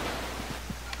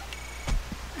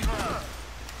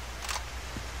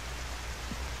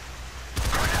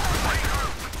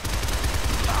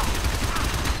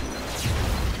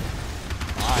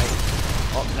 Bye.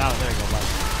 Oh, now there you go, bye.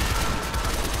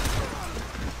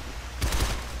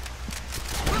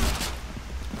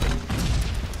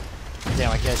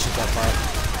 Damn, I can't shoot that far.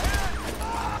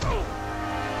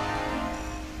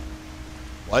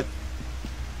 What?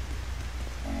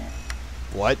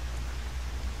 What?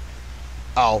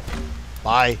 Oh.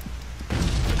 Bye.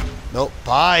 Nope.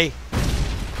 Bye.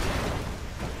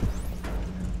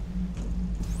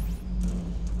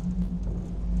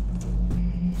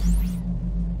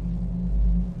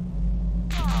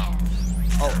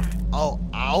 Oh. Oh.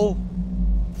 Ow.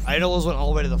 I almost went all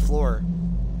the way to the floor.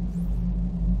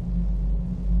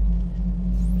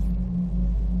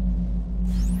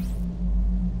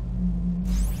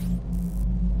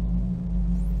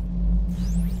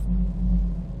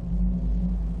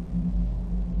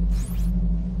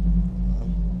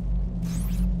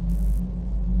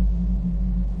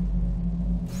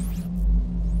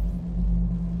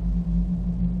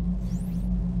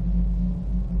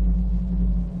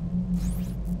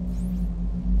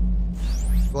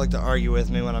 Like to argue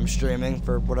with me when I'm streaming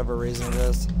for whatever reason it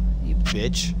is. You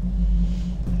bitch.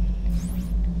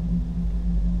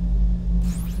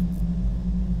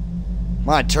 Come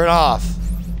on, turn off.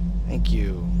 Thank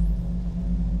you.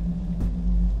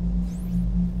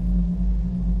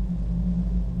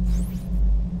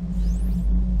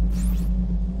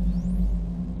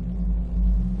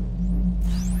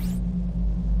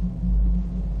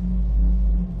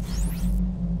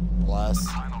 Bless.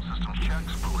 Final systems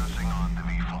checks progressing on to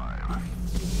V5.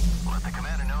 Let the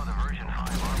commander know the version 5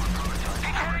 armor prototype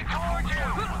is ready for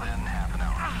full within half an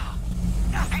hour.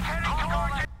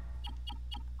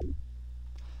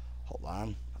 Hold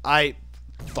on. I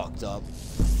fucked up.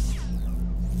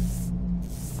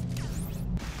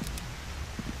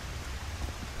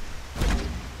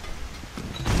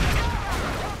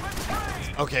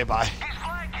 Okay, bye. He's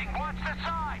flanking. Watch the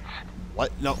sides.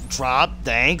 What? No, drop.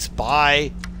 Thanks.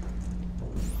 Bye.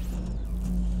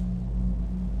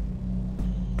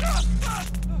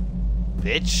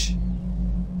 Bitch.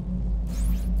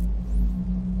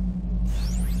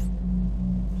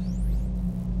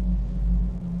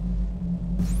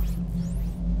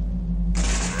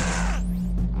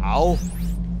 Ow.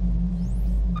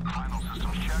 Final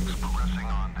system checks progressing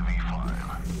on to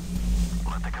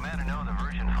V5. Let the commander know the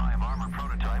version 5 armor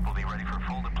prototype will be ready for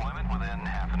full deployment within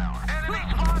half an hour. Enemy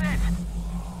spotted!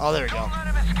 Oh, there we go. Don't let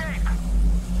him escape!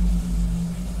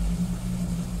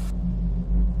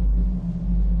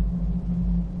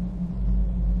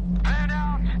 Fan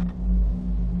out!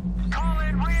 Call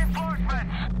in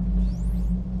reinforcements!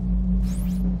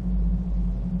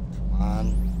 Come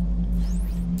on.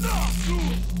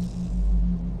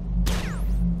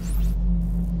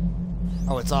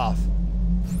 Oh, it's off.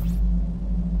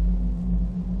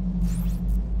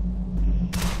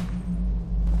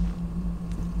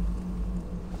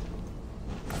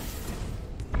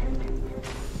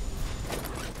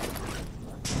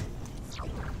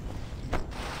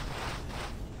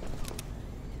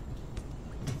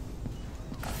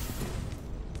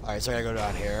 Alright, so I gotta go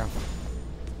down here.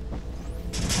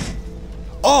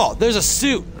 Oh, there's a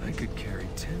suit! I could carry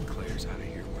 10 Claires out of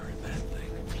here wearing that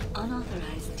thing.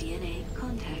 Unauthorized DNA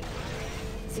contact.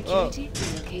 Security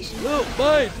relocation. No,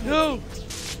 mine, no!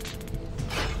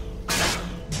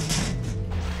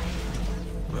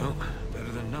 Well,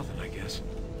 better than nothing, I guess.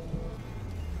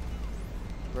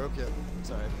 Broke it.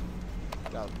 Sorry.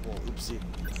 Got a little oopsie.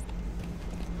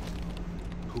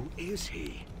 Who is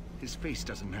he? His face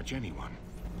doesn't match anyone.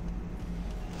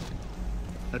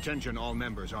 Attention all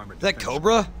members, armored Is that defense.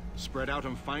 Cobra? Spread out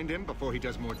and find him before he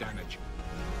does more damage.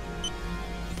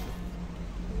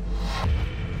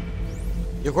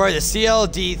 You acquired the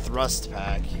CLD thrust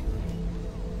pack.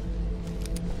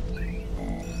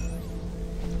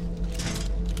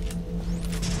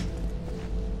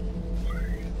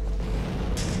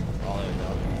 Oh, there we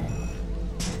go.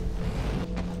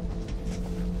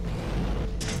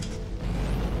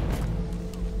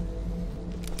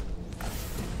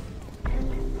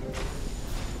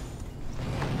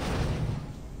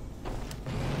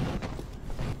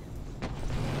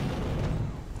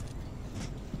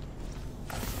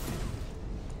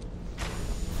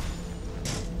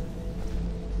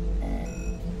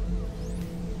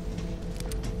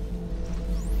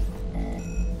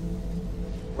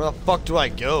 Where the fuck do I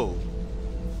go?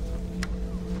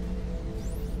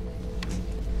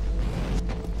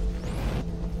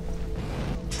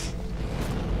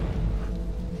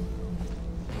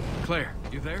 Claire,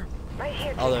 you there? Right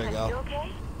here. Oh, there you Jason. go. You okay?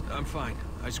 I'm fine.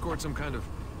 I scored some kind of,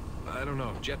 I don't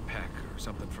know, jetpack or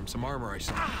something from some armor I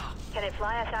saw. Can it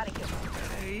fly us out of here?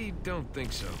 I don't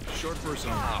think so. Short burst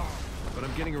only. But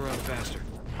I'm getting around faster.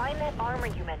 Find that armor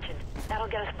you mentioned. That'll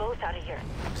get us both out of here.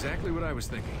 Exactly what I was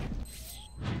thinking.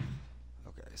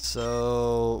 Okay,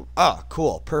 so... Ah,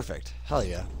 cool. Perfect. Hell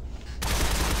yeah.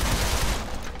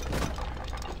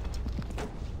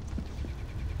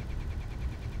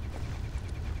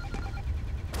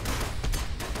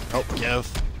 Oh, give.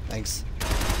 Thanks.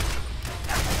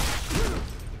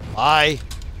 Bye.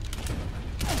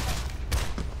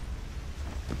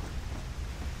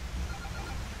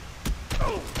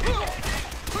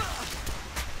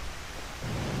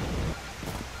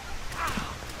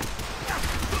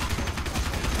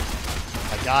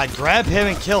 My God, grab him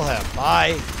and kill him.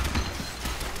 Bye.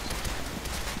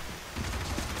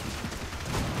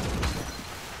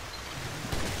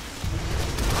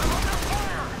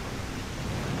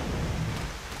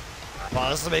 Wow,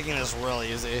 this is making this real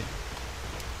easy.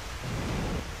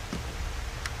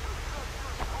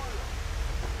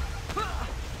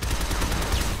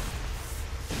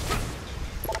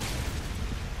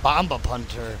 Bomba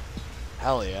punter.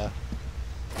 Hell yeah.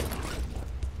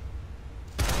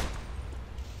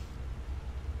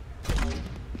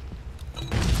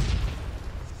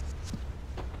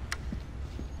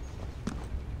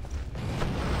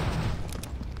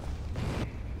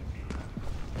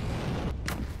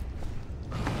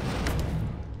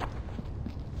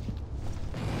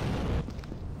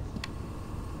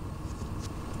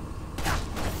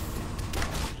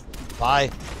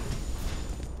 Bye.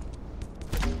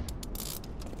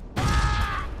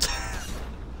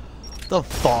 The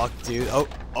fuck, dude? Oh,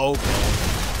 okay.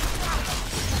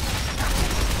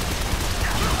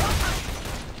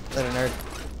 Later, nerd.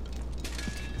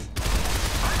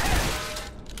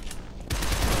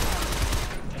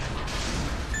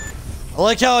 I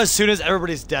like how as soon as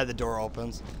everybody's dead, the door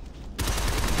opens.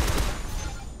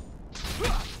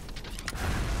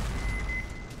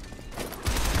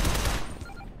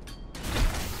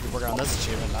 work on this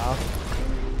achievement now.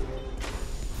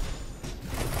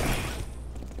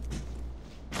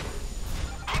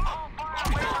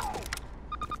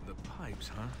 The pipes,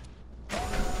 huh?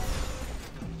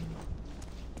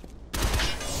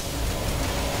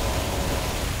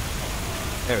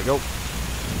 There we go.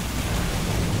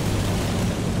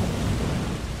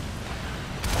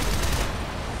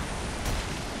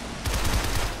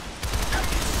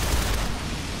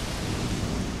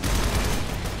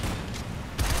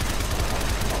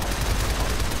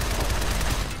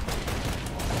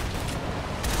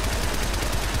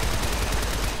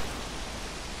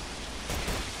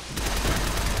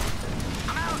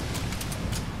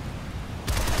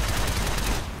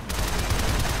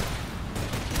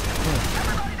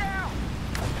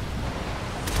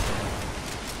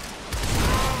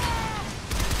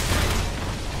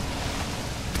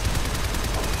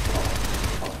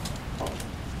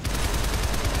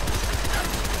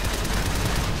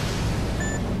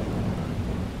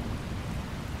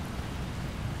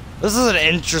 This is an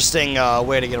interesting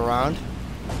way to get around.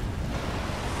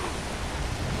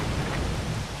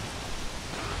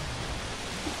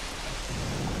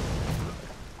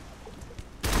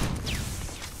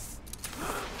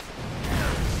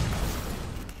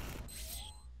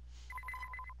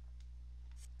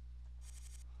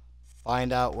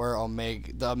 Find out where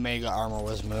the Omega armor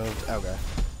was moved. Okay.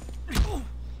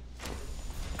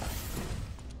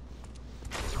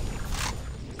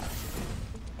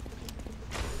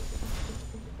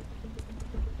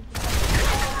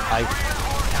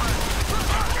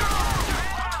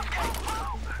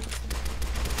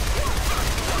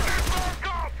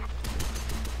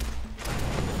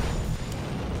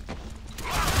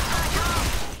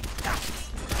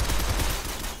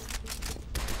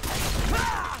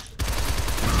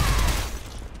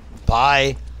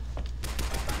 Bye.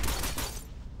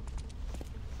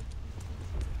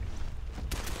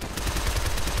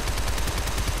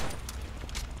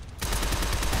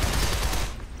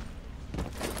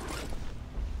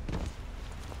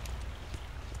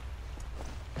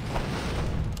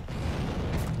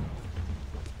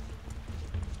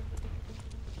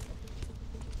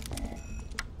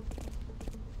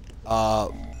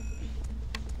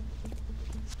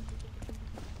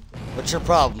 What's your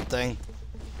problem, thing?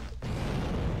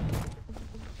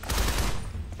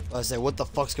 I say, what the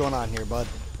fuck's going on here, bud?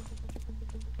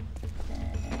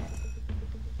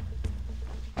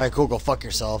 Alright, cool, go fuck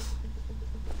yourself.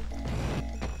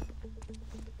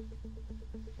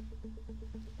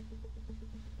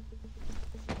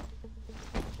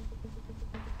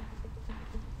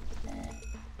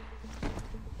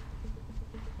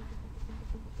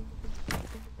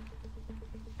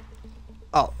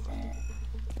 Oh.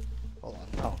 Hold on,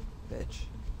 no, bitch.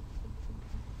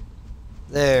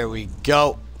 There we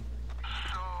go.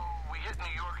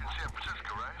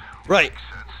 Right. Makes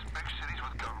sense. Big cities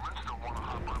with governments don't want to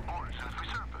hop on board as soon as we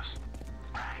surface.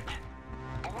 Right.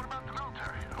 But what about the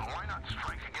military? Why not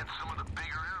strike against some of the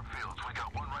bigger airfields? We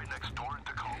got one right next door in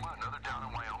Tacoma, another down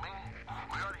in Wyoming.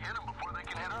 We ought to hit them before they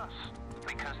can hit us.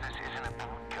 Because this isn't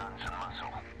about guns and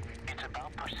muscle. It's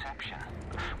about perception.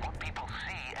 What people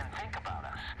see and think about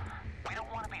us. We don't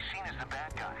want to be seen as the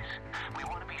bad guys. We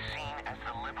want to be seen as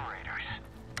the liberators.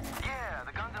 Yeah,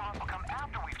 the guns and muscle come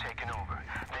after we've taken over.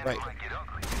 Then Right. it might get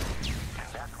ugly. And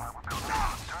that's why we're building a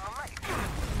monster in the lake.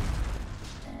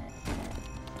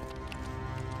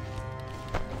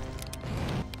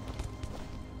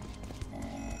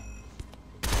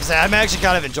 I'm actually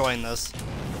kind of enjoying this.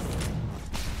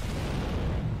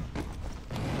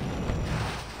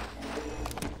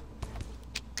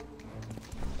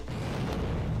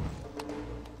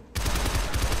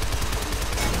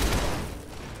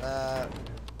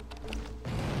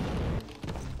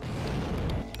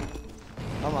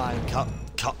 Come on,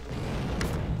 come.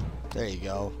 There you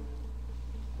go.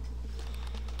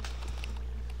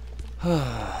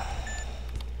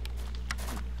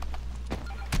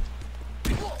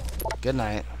 Good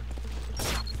night.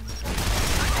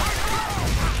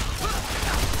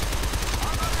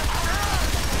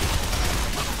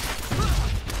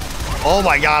 Oh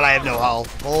my god, I have no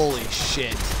health. Holy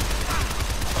shit.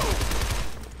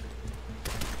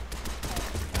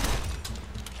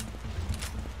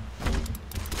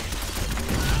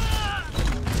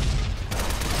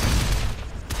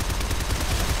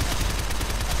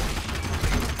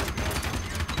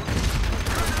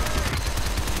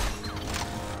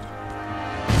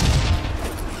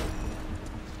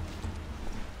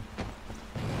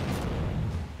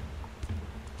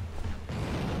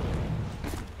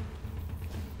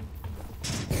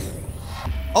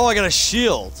 Oh, I got a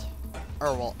shield.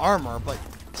 Or, well, armor, but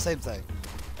same thing.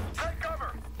 Take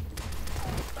cover!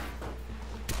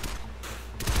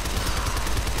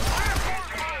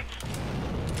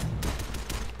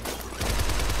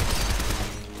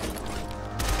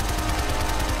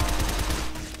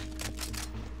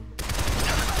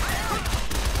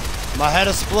 My head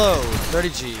explodes.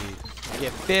 30G.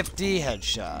 Get 50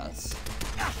 headshots.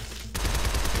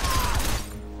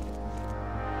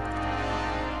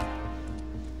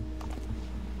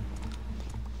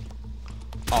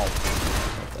 Oh.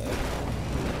 What the heck?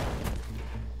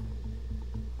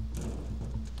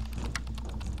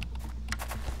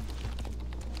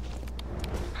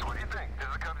 So what do you think? Is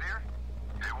the Cubs here?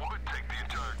 It would take the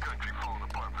entire country falling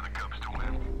apart for the Cubs to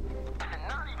win.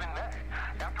 Not even that.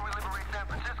 After we liberate San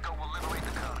Francisco, we'll liberate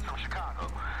the Cubs from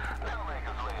Chicago. They'll make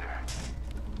us later.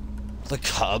 The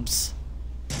Cubs.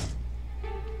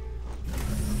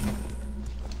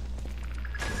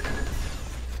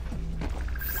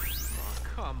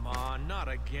 Come on, not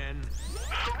again.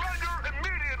 Surrender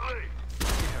immediately!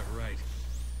 Yeah, right.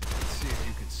 Let's see if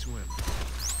you can swim.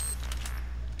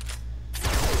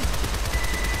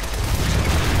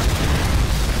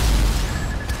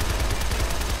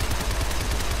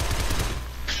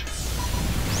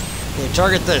 Okay,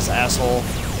 target this, asshole.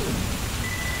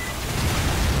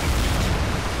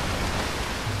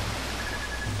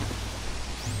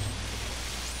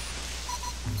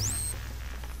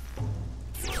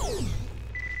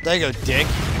 There you go, dick.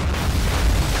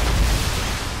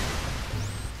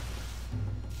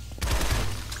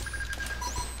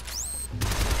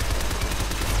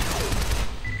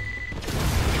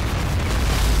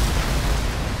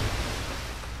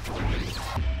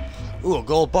 Ooh, a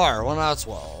gold bar, 1 out of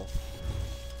 12.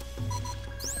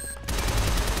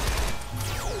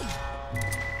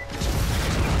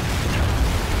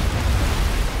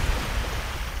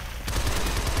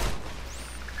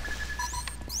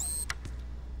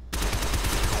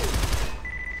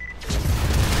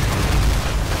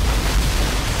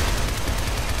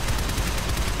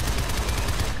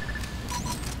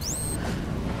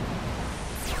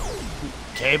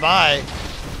 Okay, bye.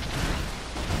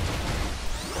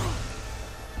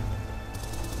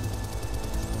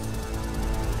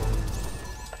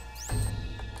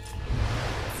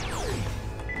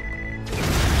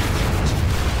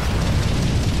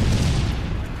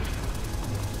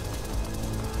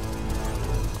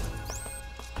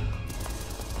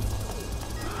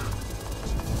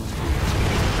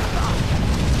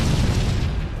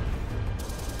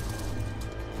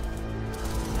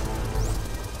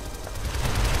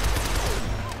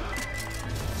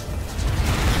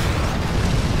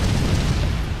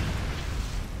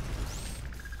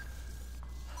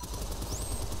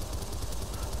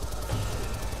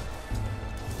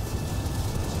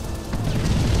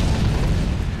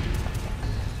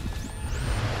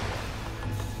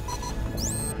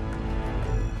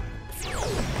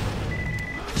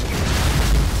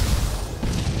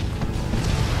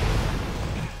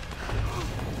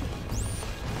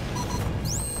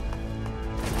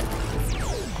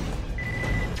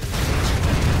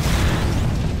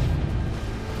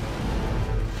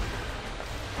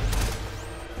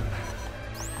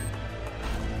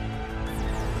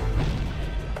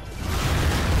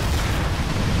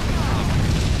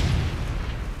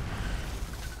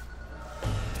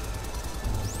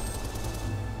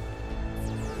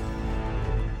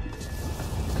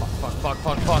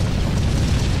 Fuck.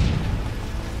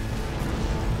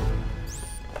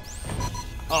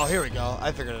 Oh, here we go.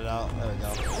 I figured it out. There we go.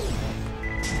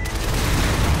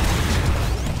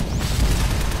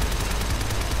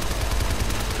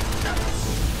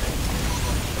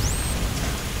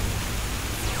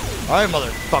 Alright,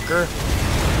 motherfucker.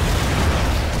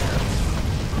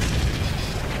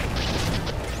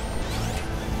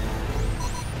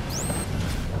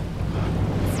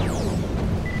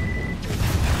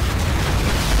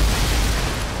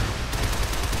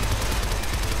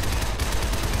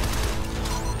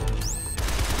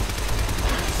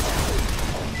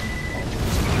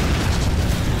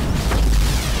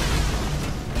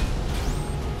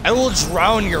 I will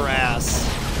drown your ass.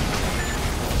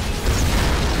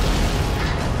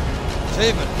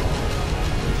 Taven.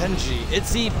 Kenji.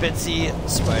 Itsy bitsy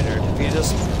spider.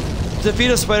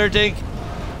 Defeat a spider tank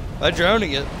by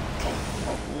drowning it.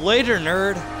 Later,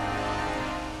 nerd.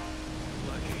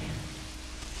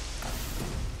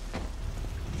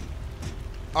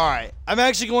 Alright. I'm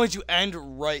actually going to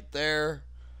end right there.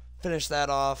 Finish that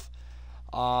off.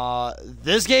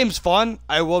 This game's fun.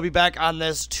 I will be back on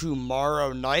this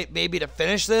tomorrow night, maybe, to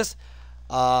finish this.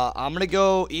 I'm gonna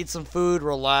go eat some food,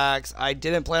 relax. I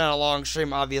didn't plan on a long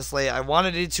stream, obviously. I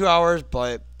wanted to do 2 hours,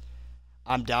 but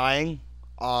I'm dying.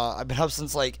 I've been up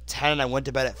since like 10 and I went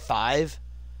to bed at 5.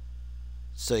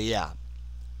 So yeah,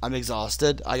 I'm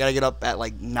exhausted. I gotta get up at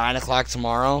like 9 o'clock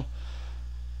tomorrow.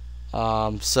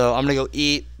 So I'm gonna go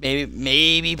eat,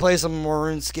 maybe play some more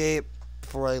RuneScape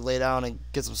before I lay down and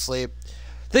get some sleep.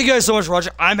 Thank you guys so much for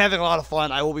watching. I'm having a lot of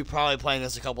fun. I will be probably playing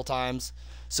this a couple times.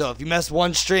 So if you missed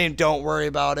one stream, don't worry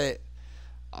about it.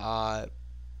 I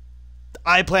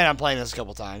plan on playing this a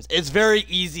couple times. It's very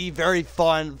easy, very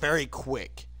fun, very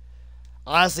quick.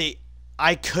 Honestly,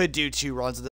 I could do 2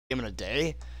 runs of this game in a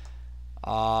day.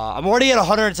 I'm already at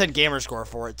 110 gamer score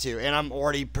for it too, and I'm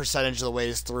already percentage of the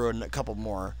ways through and a couple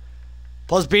more.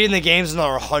 Plus beating the game's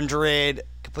another 100.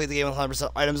 Complete the game with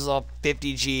 100% items is all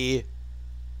 50G.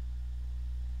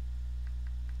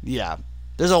 Yeah,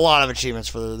 there's a lot of achievements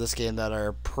for this game that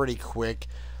are pretty quick.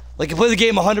 Like complete the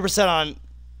game 100%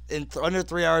 in under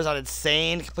 3 hours on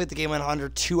insane. Complete the game in under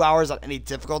 2 hours on any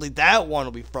difficulty. That one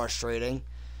will be frustrating.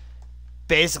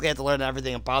 Basically, I have to learn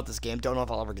everything about this game. Don't know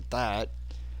if I'll ever get that.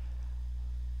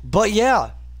 But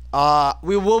yeah,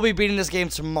 we will be beating this game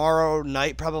tomorrow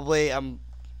night. Probably I'm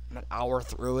an hour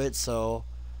through it, so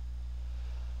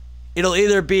it'll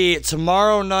either be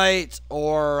tomorrow night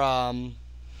or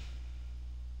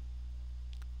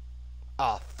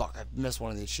oh, fuck, I missed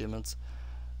one of the achievements.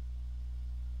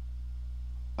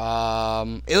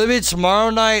 It'll be tomorrow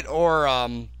night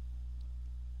or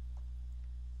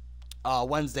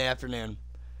Wednesday afternoon.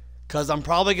 Because I'm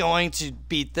probably going to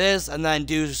beat this and then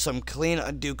do some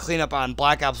cleanup on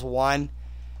Black Ops 1.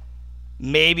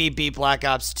 Maybe beat Black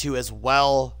Ops 2 as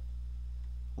well.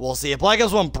 We'll see. If Black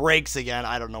Ops 1 breaks again,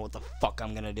 I don't know what the fuck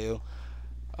I'm going to do.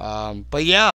 But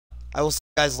yeah. I will see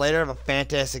you guys later. Have a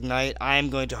fantastic night. I am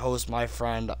going to host my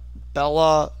friend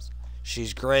Bella.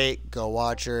 She's great. Go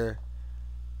watch her.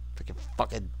 Freaking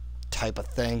fucking type of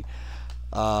thing.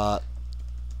 Hope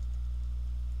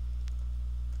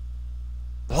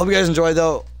you guys enjoyed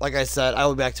though. Like I said, I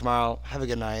will be back tomorrow. Have a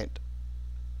good night.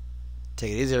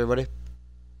 Take it easy, everybody.